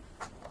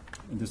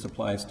 And this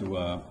applies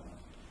to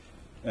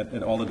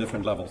at all the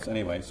different levels.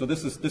 Anyway, so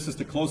this is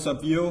the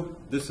close-up view.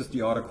 This is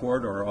the auto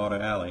corridor or auto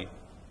alley.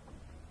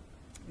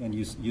 And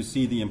you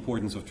see the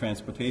importance of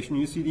transportation.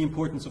 You see the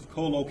importance of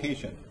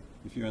co-location.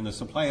 If you're in the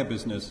supplier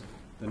business,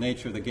 the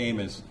nature of the game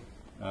is,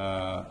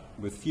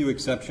 with few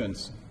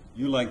exceptions,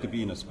 you like to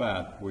be in a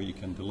spot where you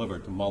can deliver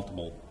to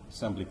multiple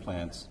assembly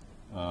plants,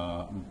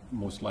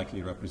 most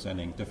likely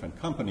representing different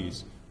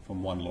companies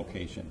from one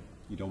location.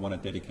 You don't want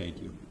to dedicate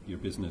your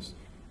business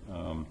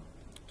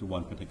to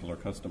one particular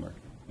customer.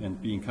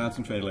 And being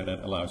concentrated like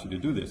that allows you to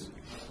do this.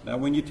 Now,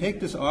 when you take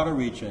this auto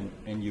region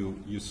and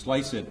you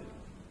slice it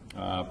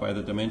by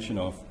the dimension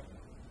of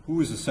who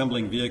is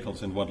assembling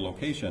vehicles in what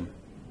location,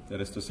 that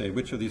is to say,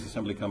 which of these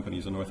assembly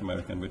companies are North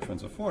American, which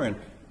ones are foreign,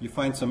 you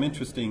find some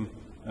interesting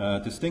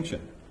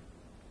distinction.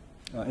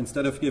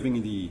 Instead of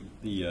giving the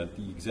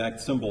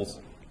exact symbols,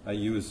 I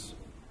use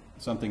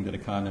something that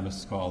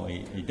economists call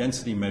a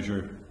density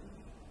measure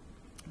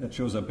that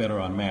shows up better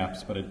on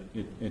maps, but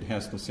it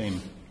has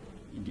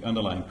the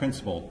underlying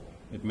principle.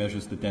 It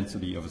measures the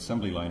density of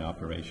assembly line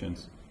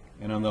operations.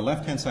 And on the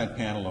left-hand side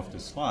panel of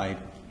this slide,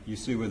 you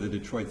see where the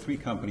Detroit 3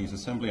 company's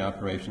assembly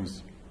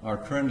operations are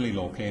currently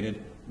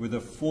located with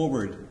a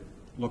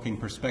forward-looking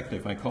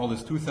perspective. I call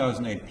this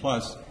 2008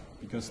 plus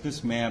because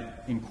this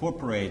map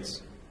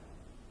incorporates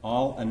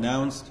all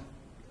announced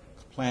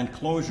plant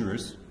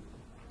closures.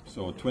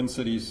 So Twin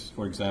Cities,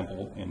 for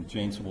example, in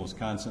Janesville,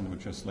 Wisconsin,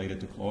 which are slated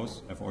to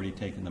close, I've already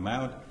taken them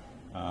out.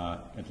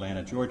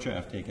 Atlanta, Georgia,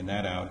 I've taken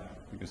that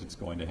out because it's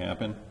going to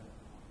happen.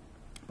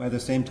 By the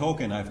same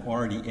token, I've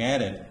already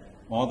added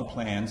all the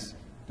plans.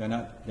 They're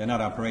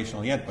not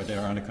operational yet, but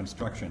they're under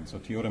construction. So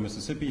Toyota,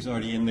 Mississippi is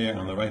already in there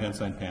on the right-hand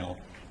side panel,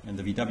 and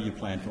the VW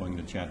plant going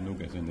to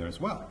Chattanooga is in there as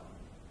well.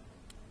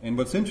 And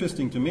what's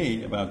interesting to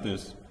me about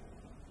this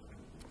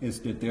is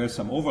that there's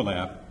some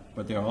overlap,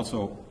 but they're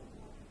also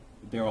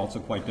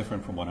quite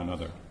different from one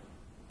another.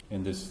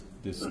 And this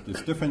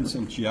difference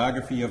in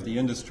geography of the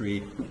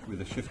industry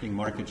with a shifting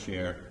market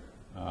share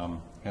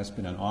has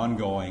been an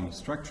ongoing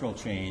structural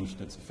change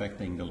that's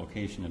affecting the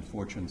location and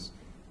fortunes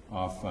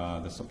of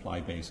the supply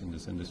base in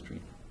this industry.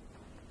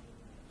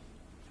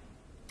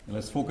 And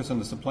let's focus on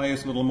the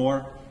suppliers a little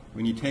more.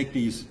 When you take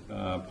these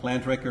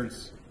plant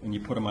records and you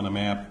put them on a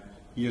map,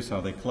 here's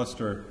how they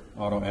cluster.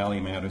 Auto alley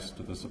matters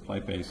to the supply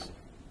base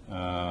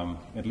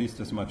at least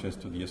as much as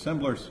to the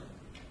assemblers.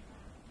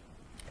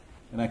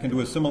 And I can do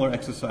a similar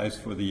exercise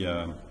for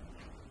the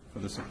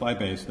supply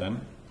base then.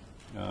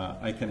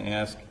 I can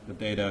ask the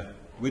data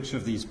which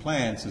of these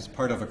plants is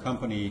part of a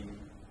company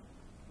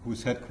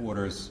whose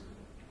headquarters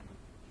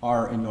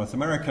are in North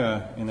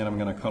America, and then I'm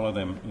going to color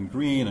them in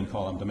green and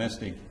call them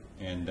domestic,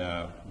 and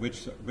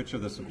which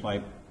of the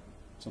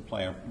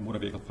supplier motor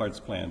vehicle parts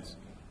plants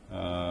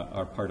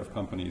are part of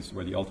companies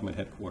where the ultimate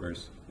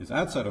headquarters is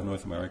outside of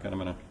North America, and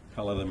I'm going to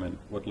color them in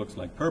what looks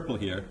like purple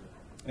here.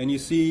 And you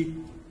see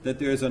that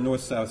there's a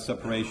north-south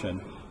separation,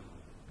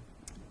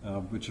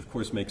 which of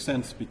course makes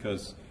sense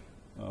because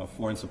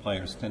foreign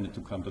suppliers tended to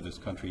come to this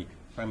country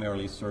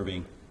primarily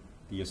serving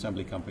the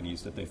assembly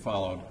companies that they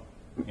followed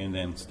and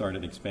then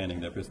started expanding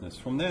their business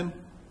from then.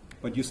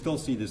 But you still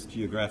see this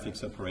geographic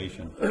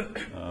separation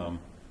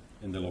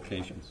in the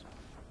locations.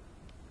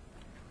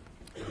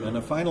 And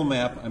the final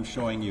map I'm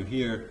showing you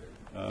here,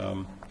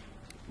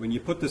 when you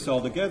put this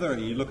all together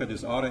and you look at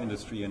this auto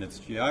industry and its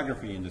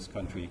geography in this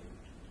country,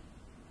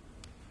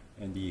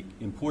 and the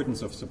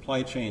importance of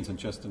supply chains and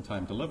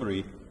just-in-time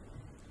delivery,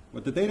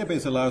 what the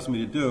database allows me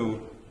to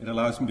do, it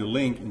allows me to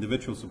link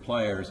individual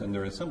suppliers and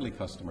their assembly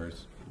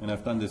customers. And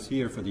I've done this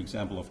here for the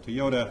example of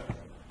Toyota.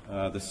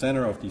 The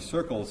center of these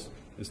circles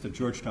is the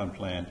Georgetown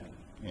plant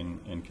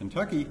in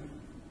Kentucky.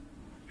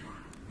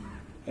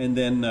 And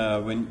then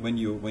when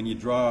you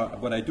draw,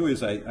 what I do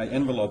is I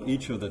envelope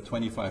each of the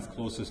 25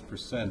 closest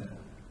percent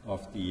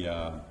of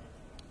the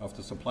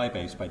supply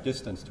base by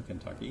distance to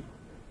Kentucky.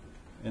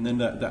 And then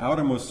the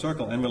outermost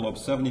circle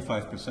envelopes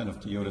 75% of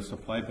Toyota's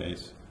supply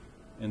base,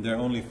 and they're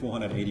only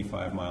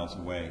 485 miles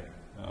away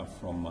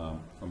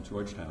from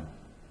Georgetown.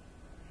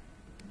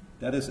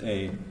 That is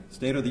a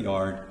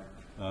state-of-the-art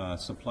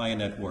supply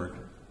network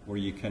where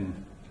you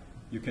can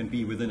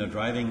be within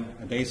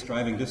a day's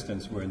driving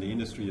distance, where in the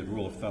industry the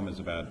rule of thumb is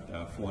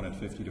about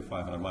 450 to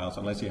 500 miles.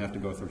 Unless you have to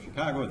go through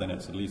Chicago, then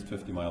it's at least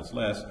 50 miles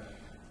less,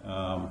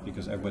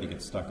 because everybody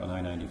gets stuck on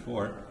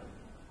I-94.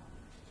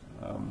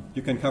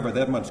 You can cover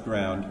that much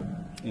ground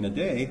in a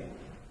day,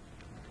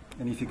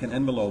 and if you can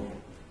envelope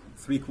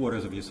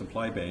 3/4 of your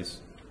supply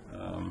base,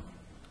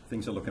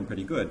 things are looking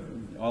pretty good.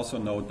 Also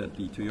note that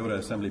the Toyota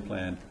assembly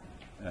plant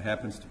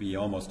happens to be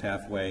almost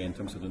halfway in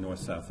terms of the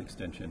north-south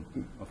extension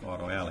of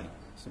Auto Alley.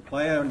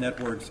 Supplier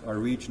networks are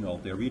regional.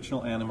 They're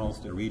regional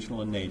animals. They're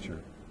regional in nature,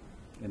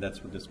 and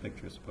that's what this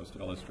picture is supposed to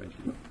illustrate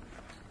to you.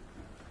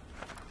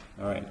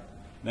 All right.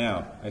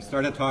 Now, I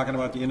started talking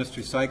about the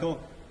industry cycle,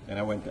 and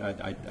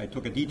I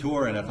took a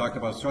detour and I talked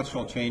about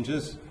structural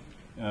changes,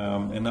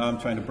 and now I'm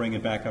trying to bring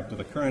it back up to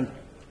the current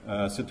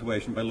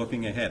situation by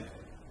looking ahead.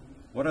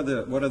 What are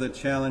the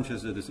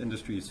challenges that this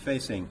industry is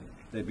facing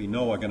that we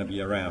know are going to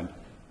be around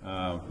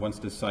once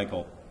this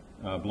cycle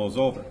blows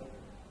over?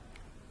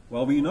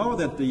 Well, we know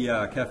that the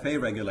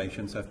CAFE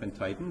regulations have been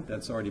tightened.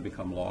 That's already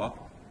become law.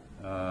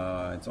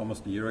 It's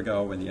almost a year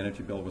ago when the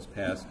energy bill was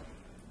passed.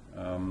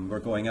 We're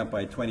going up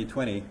by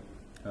 2020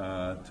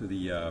 to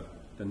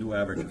the new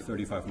average of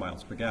 35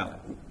 miles per gallon.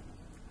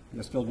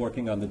 We're still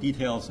working on the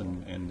details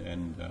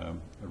and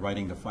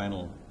writing the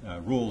final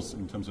rules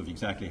in terms of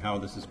exactly how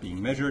this is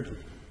being measured,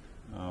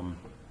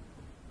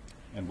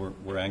 and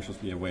we're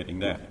anxiously awaiting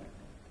that.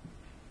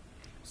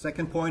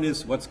 Second point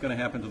is what's going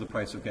to happen to the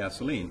price of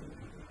gasoline.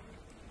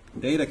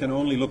 Data can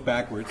only look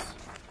backwards,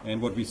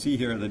 and what we see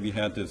here is that we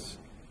had this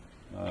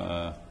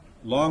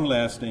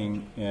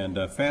long-lasting and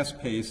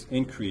fast-paced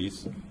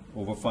increase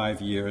over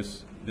 5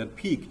 years that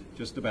peaked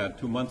just about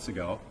 2 months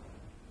ago,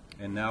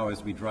 and now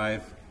as we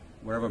drive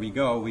wherever we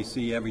go, we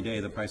see every day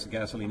the price of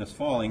gasoline is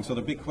falling. So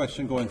the big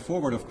question going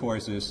forward, of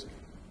course, is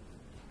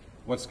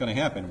what's going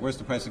to happen? Where's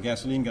the price of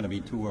gasoline going to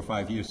be 2 or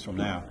 5 years from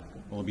now?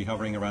 Will it be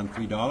hovering around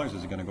 $3?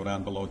 Is it going to go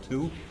down below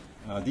 $2?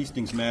 These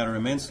things matter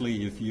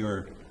immensely if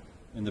you're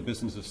in the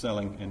business of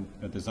selling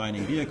and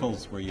designing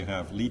vehicles where you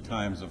have lead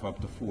times of up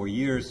to 4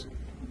 years,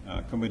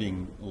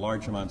 committing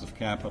large amounts of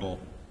capital,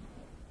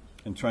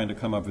 and trying to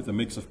come up with a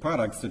mix of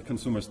products that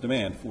consumers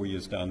demand 4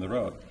 years down the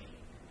road.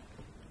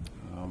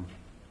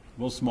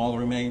 Will small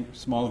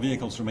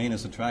vehicles remain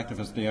as attractive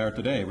as they are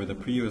today, where the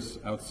Prius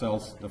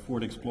outsells the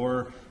Ford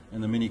Explorer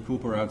and the Mini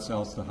Cooper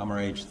outsells the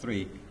Hummer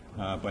H3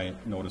 by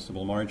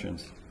noticeable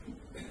margins?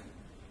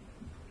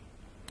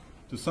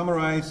 To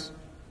summarize,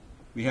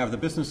 we have the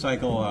business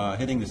cycle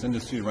hitting this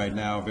industry right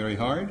now very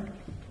hard.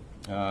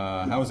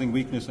 Housing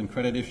weakness and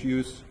credit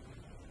issues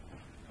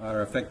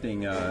are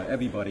affecting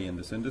everybody in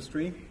this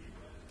industry,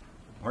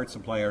 parts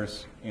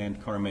suppliers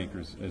and car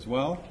makers as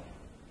well.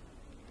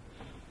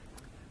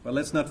 But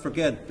let's not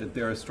forget that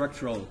there are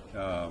structural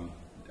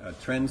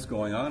trends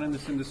going on in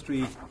this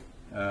industry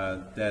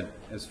that,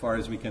 as far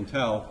as we can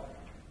tell,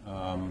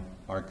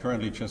 are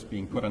currently just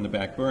being put on the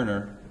back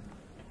burner.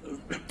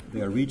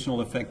 There are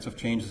regional effects of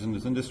changes in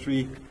this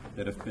industry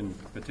that have been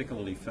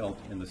particularly felt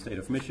in the state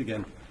of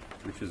Michigan,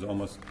 which has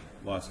almost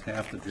lost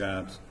half the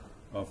jobs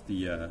of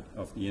the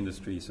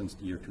industry since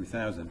the year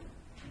 2000.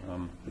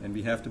 And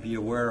we have to be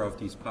aware of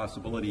these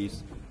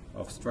possibilities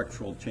of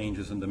structural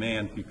changes in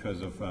demand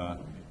because of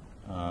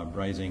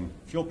rising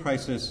fuel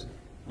prices,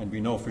 and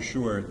we know for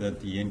sure that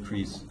the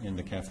increase in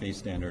the CAFE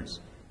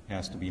standards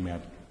has to be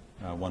met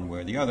one way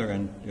or the other.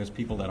 And there's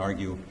people that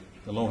argue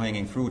the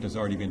low-hanging fruit has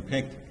already been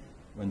picked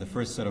when the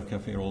first set of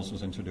CAFE rules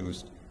was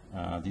introduced.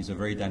 These are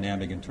very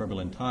dynamic and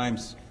turbulent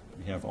times.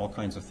 We have all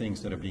kinds of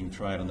things that are being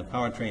tried on the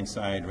powertrain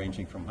side,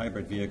 ranging from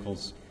hybrid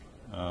vehicles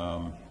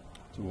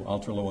to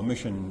ultra-low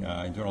emission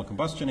internal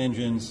combustion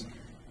engines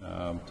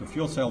to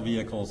fuel cell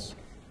vehicles.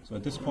 So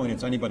at this point,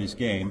 it's anybody's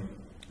game.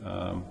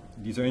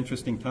 These are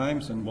interesting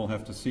times, and we'll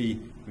have to see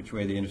which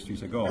way the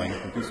industries are going,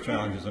 but these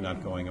challenges are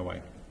not going away.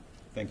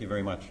 Thank you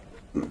very much.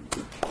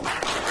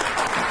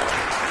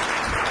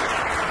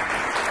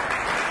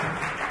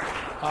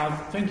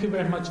 Thank you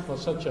very much for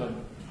such an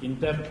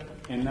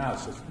in-depth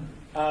analysis.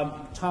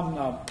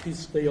 Tom, please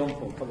stay on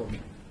for a couple of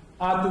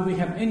minutes. Do we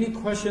have any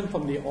question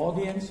from the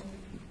audience?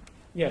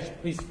 Yes,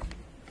 please.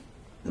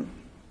 Yes,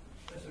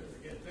 sir.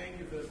 Again, thank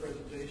you for the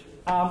presentation.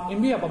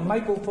 And we have a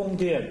microphone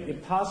there.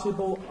 If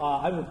possible,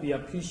 I would be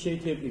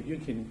appreciative if you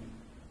can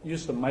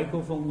use the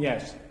microphone.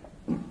 Yes.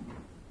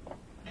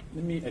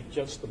 Let me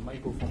adjust the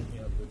microphone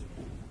here a bit.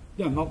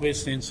 Yeah, not very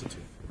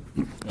sensitive.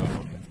 Oh,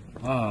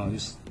 okay.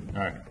 It's,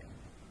 All right.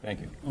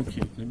 Thank you.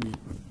 okay, let me.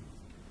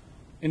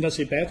 And does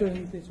it better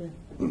in this way?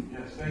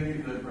 Yes, thank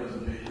you for that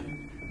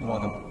presentation. You're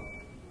welcome.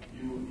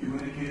 You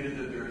indicated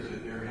that there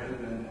has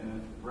been,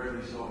 and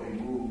rightly so, a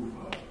move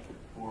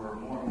for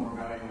more and more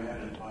value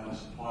added by the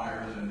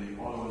suppliers and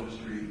the auto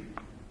industry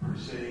per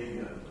se,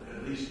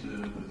 at least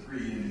the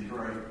three in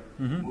Detroit,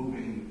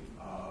 moving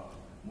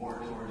more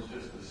towards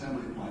just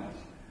assembly plants.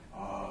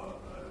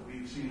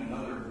 We've seen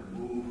another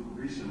move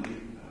recently,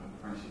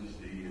 for instance,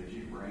 the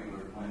Jeep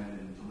Wrangler plant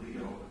in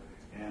Toledo,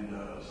 and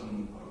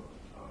some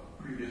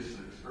previous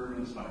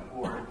experiments by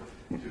Ford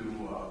to do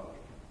what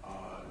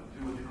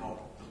they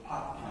call the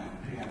pot plant,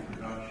 pan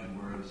production,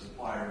 where the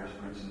suppliers,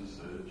 for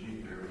instance,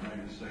 Jeep or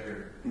United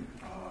States,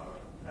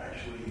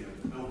 actually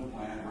build a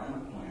plant, run a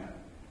plant,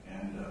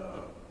 and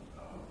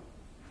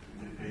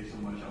they pay so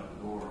much out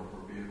the door for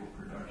vehicle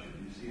production.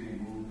 Do you see any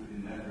move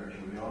in that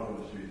direction where the auto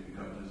industry has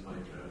become just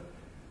like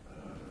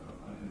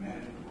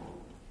unmanageable?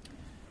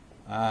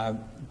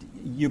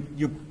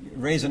 You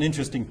raise an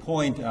interesting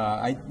point.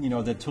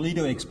 The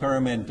Toledo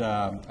experiment,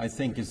 I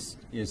think,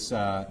 is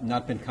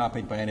not been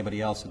copied by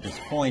anybody else at this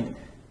point.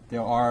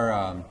 There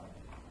are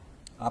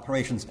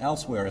operations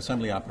elsewhere,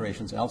 assembly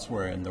operations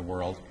elsewhere in the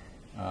world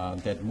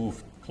that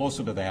move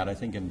closer to that. I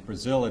think in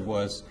Brazil it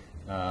was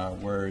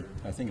where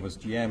I think it was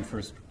GM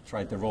first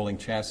tried the rolling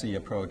chassis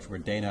approach, where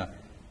Dana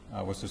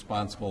was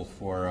responsible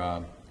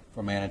for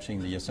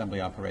managing the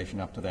assembly operation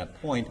up to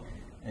that point.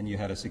 And you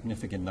had a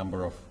significant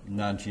number of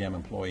non-GM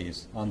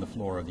employees on the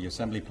floor of the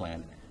assembly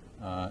plant.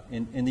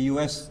 In the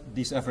U.S.,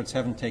 these efforts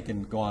haven't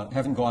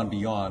gone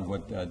beyond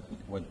what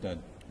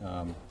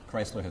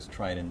Chrysler has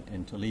tried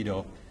in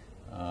Toledo.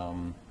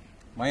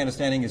 My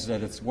understanding is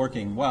that it's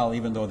working well,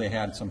 even though they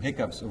had some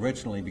hiccups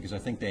originally, because I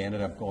think they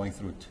ended up going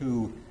through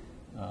two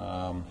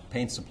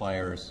paint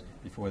suppliers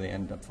before they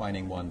ended up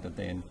finding one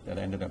that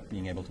ended up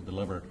being able to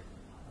deliver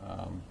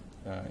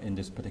in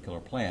this particular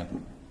plant.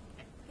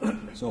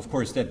 So of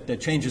course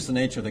that changes the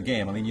nature of the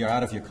game. I mean, you're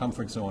out of your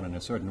comfort zone in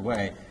a certain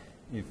way,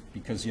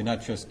 because you're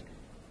not just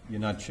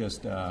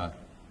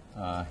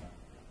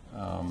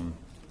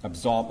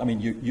absolved. I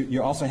mean,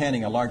 you're also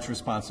handing a large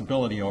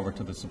responsibility over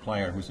to the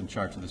supplier who's in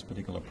charge of this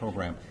particular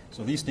program.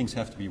 So these things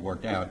have to be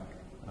worked out.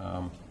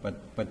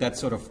 But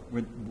that's sort of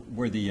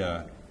where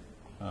the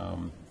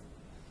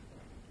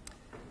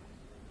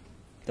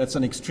that's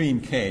an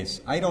extreme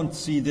case. I don't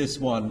see this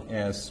one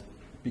as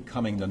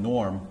becoming the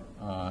norm.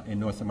 In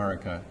North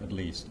America, at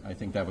least. I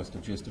think that was the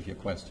gist of your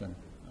question.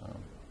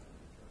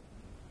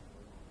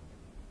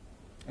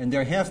 And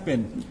there have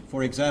been,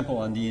 for example,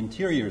 on the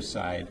interior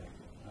side,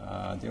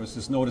 there was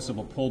this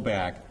noticeable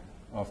pullback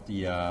of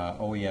the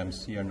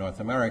OEMs here in North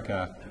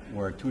America,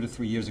 where 2 to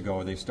 3 years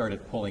ago they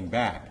started pulling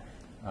back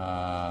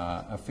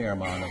a fair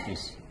amount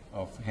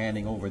of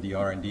handing over the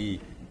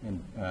R&D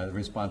and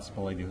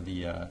responsibility to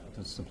the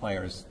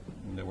suppliers.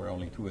 And there were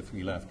only 2 or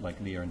 3 left, like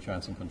Lear and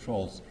Johnson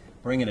Controls.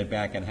 Bringing it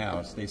back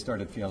in-house, they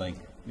started feeling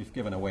we've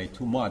given away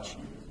too much.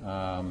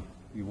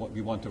 We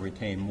want to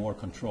retain more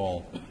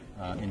control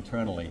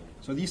internally.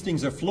 So these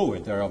things are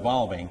fluid, they're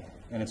evolving,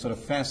 and it's sort of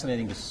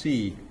fascinating to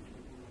see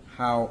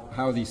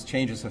how these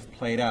changes have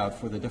played out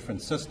for the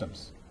different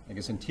systems. I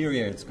guess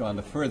interior, it's gone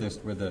the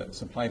furthest, where the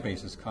supply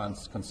base is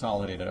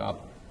consolidated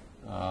up.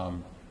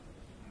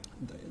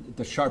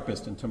 The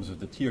sharpest in terms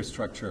of the tier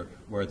structure,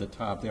 where at the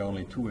top there are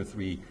only 2 or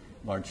 3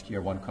 large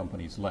tier 1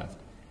 companies left.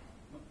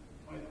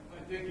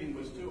 Thinking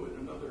was too,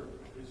 and another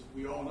is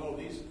we all know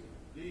these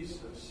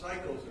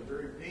cycles are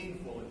very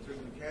painful in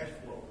terms of cash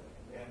flow,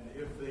 and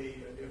if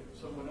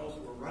someone else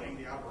were running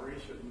the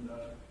operation,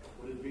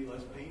 would it be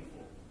less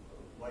painful,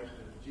 like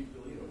the Jeep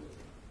Toledo?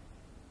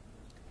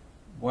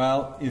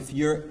 Well, if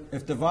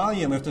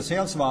the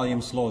sales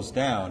volume slows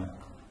down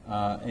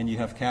and you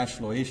have cash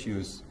flow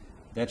issues,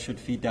 that should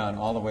feed down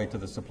all the way to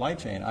the supply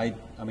chain. I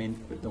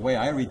mean, the way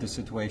I read the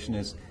situation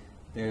is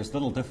there's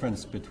little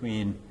difference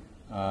between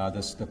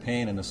the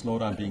pain and the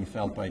slowdown being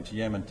felt by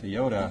GM and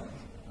Toyota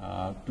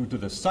due to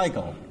the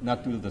cycle,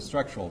 not due to the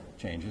structural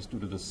changes, due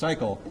to the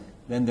cycle,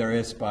 than there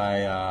is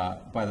by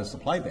the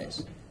supply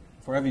base.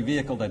 For every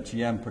vehicle that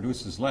GM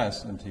produces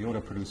less and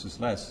Toyota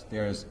produces less,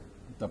 there is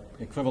the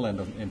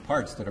equivalent in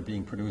parts that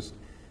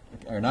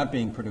are not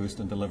being produced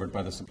and delivered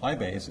by the supply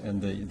base,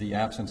 and the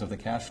absence of the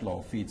cash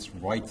flow feeds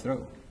right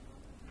through.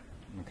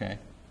 Okay.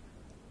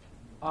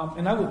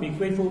 And I would be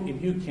grateful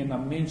if you can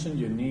mention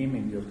your name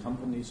and your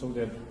company so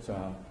that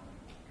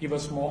give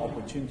us more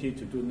opportunity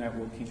to do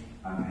networking.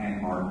 I'm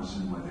Hank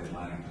Martinson with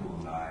Atlantic Tool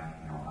and Die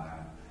in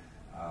Ohio.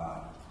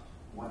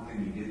 One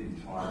thing you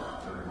didn't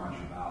talk very much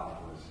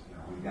about was,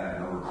 we've got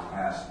an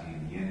overcapacity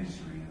in the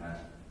industry, and that's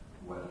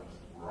what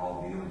we're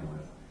all dealing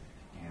with.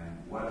 And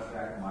what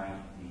effect might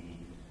the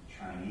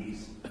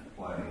Chinese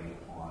play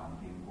on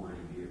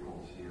importing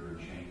vehicles here and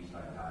change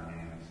that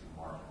dynamics in the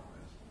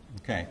marketplace?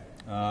 Okay.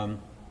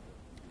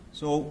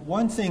 So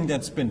one thing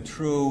that's been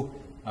true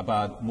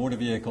about motor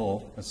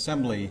vehicle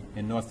assembly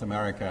in North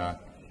America,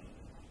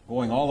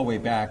 going all the way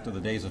back to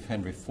the days of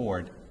Henry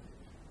Ford,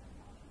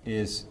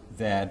 is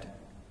that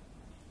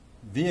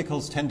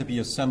vehicles tend to be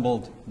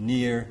assembled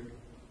near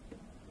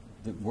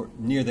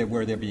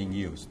where they're being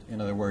used.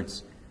 In other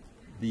words,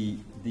 the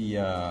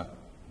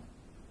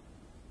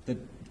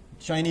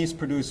Chinese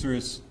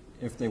producers,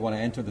 if they want to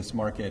enter this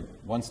market,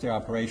 once their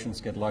operations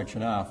get large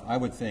enough, I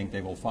would think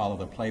they will follow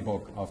the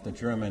playbook of the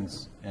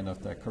Germans and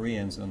of the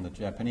Koreans and the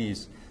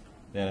Japanese,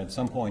 that at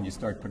some point you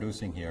start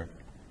producing here,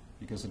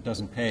 because it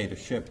doesn't pay to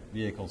ship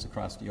vehicles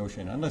across the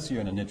ocean unless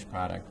you're in a niche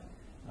product.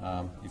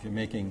 If you're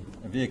making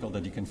a vehicle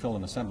that you can fill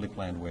an assembly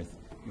plant with,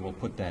 you will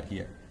put that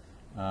here.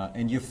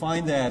 And you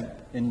find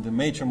that in the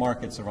major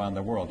markets around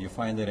the world. You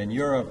find that in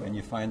Europe, and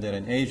you find that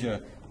in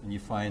Asia, and you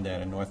find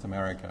that in North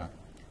America.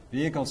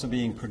 Vehicles are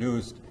being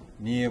produced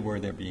near where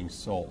they're being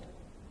sold.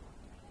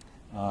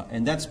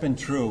 And that's been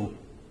true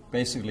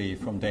basically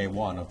from day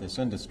one of this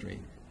industry.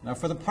 Now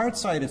for the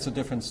parts side, it's a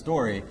different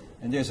story,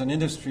 and there's an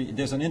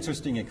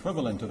interesting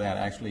equivalent to that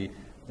actually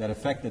that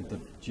affected the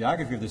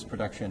geography of this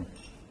production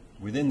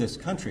within this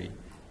country.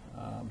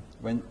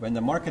 When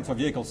the market for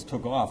vehicles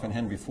took off in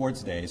Henry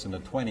Ford's days in the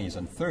 20s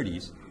and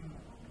 30s,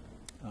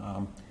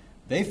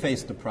 they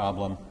faced the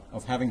problem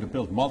of having to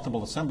build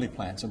multiple assembly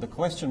plants. And the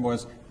question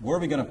was, where are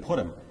we going to put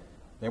them?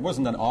 There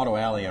wasn't an auto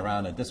alley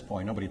around at this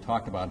point. Nobody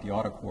talked about the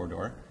auto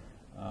corridor.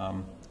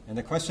 And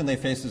the question they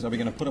faced is, are we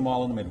going to put them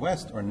all in the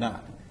Midwest or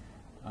not?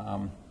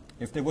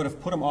 If they would have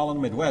put them all in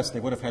the Midwest, they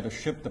would have had to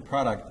ship the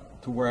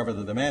product to wherever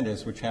the demand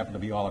is, which happened to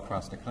be all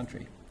across the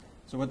country.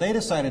 So what they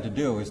decided to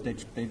do is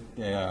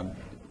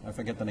I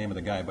forget the name of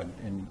the guy, but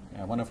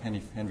one of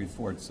Henry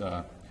Ford's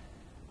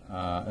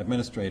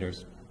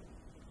administrators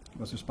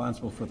was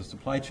responsible for the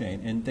supply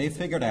chain, and they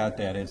figured out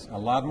that it's a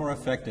lot more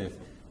effective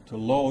to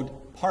load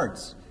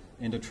parts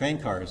into train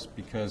cars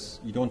because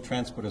you don't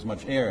transport as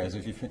much air as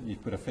if you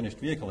put a finished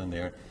vehicle in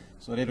there.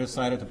 So they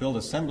decided to build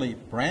assembly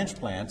branch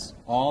plants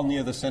all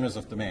near the centers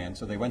of demand.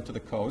 So they went to the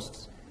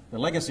coasts. The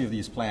legacy of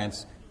these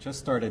plants just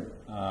started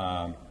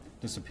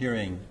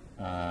disappearing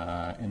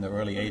in the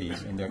early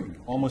 80s, and they're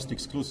almost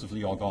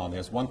exclusively all gone.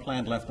 There's one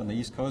plant left on the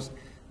East Coast,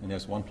 and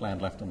there's one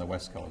plant left on the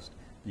West Coast.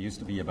 There used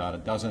to be about a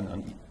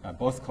dozen on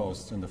both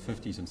coasts in the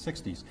 50s and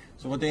 60s.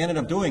 So what they ended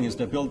up doing is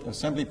they built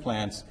assembly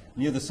plants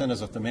near the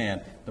centers of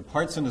demand. The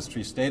parts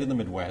industry stayed in the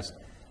Midwest,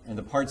 and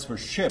the parts were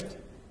shipped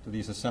to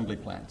these assembly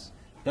plants.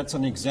 That's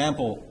an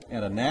example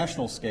at a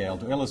national scale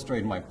to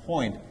illustrate my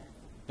point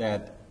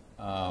that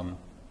I'm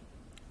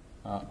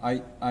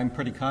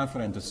pretty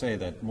confident to say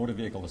that motor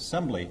vehicle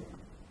assembly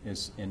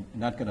is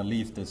not going to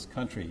leave this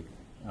country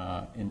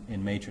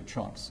in major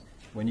chunks.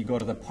 When you go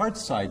to the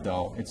parts side,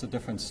 though, it's a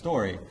different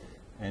story.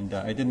 And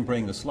I didn't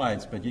bring the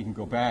slides, but you can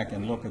go back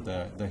and look at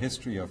the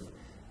history of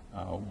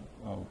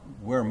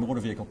where motor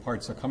vehicle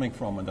parts are coming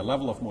from and the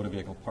level of motor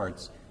vehicle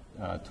parts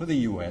to the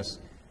U.S.,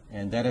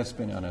 and that has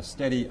been on a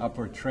steady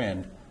upward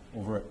trend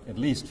over at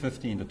least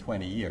 15 to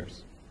 20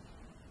 years.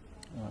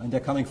 And they're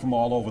coming from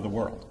all over the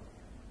world,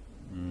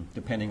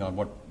 depending on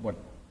what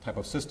type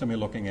of system you're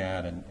looking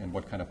at and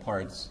what kind of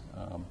parts.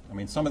 I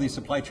mean, some of these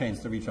supply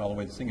chains, they reach all the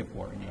way to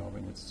Singapore. I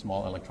mean, it's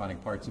small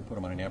electronic parts, you put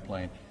them on an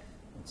airplane.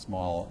 It's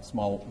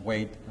small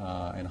weight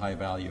and high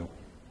value.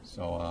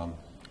 So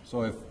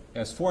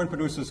as foreign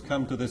producers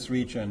come to this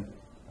region,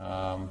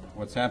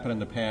 what's happened in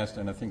the past,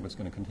 and I think what's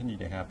going to continue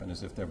to happen,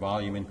 is if their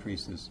volume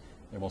increases,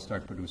 they will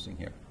start producing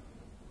here.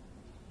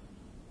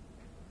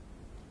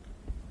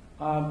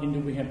 And do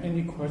we have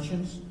any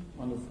questions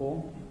on the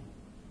floor?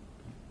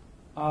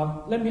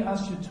 Let me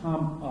ask you,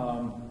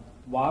 Tom,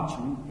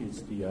 Watson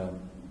is the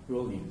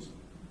brilliance.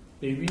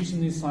 They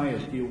recently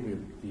signed a deal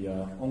with the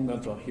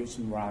owners of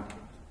Houston Rocket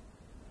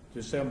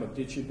to sell the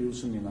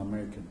distribution in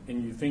America.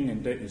 And you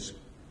think that is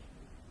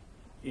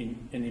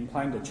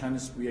implying the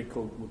Chinese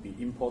vehicle will be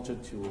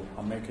imported to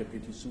America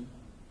pretty soon?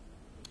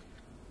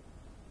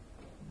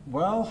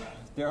 Well,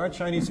 there are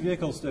Chinese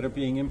vehicles that are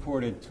being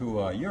imported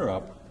to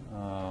Europe.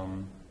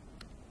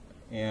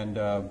 And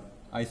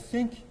I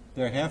think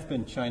there have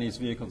been Chinese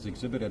vehicles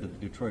exhibited at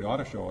the Detroit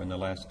Auto Show in the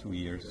last 2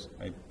 years.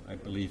 I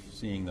believe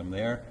seeing them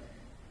there.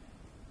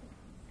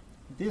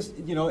 This,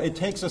 it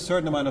takes a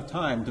certain amount of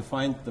time to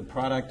find the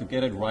product, to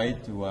get it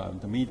right,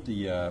 to meet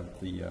to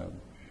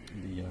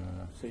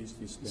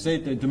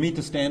meet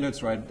the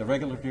standards, right, the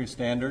regulatory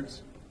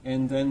standards,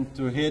 and then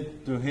to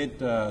hit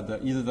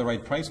either the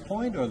right price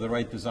point or the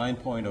right design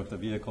point of the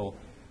vehicle,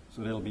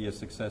 so that it'll be a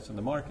success in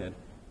the market.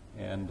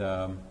 And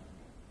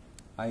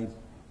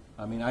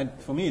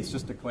for me, it's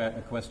just a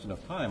question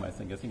of time. I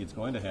think it's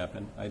going to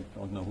happen. I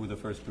don't know who the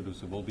first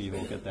producer will be who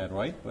will get that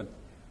right, but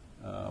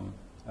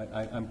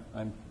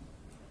I'm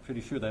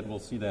pretty sure that we'll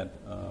see that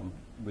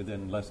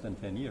within less than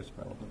 10 years,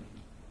 probably.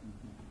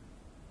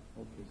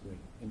 Okay, great.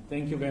 And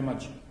thank you very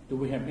much. Do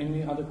we have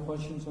any other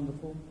questions on the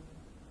floor?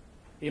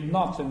 If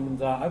not, then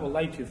I would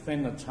like to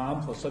thank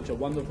Tom for such a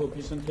wonderful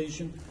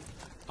presentation.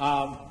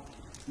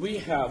 We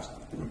have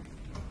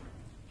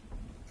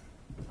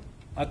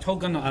a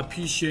token of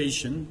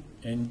appreciation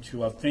and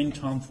to thank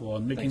Tom for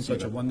making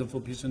such a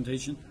wonderful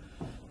presentation.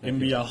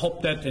 And we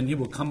hope that he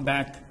will come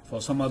back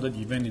for some other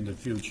event in the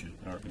future.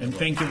 And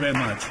thank you very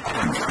much.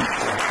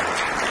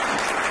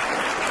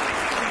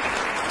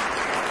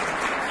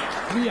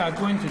 We are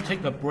going to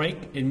take a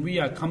break, and we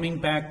are coming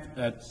back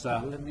at,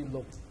 let me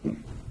look.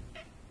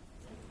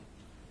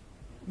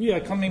 We are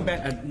coming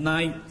back at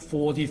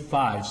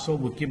 9:45, so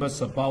will give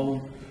us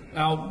about,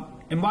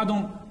 and why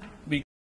don't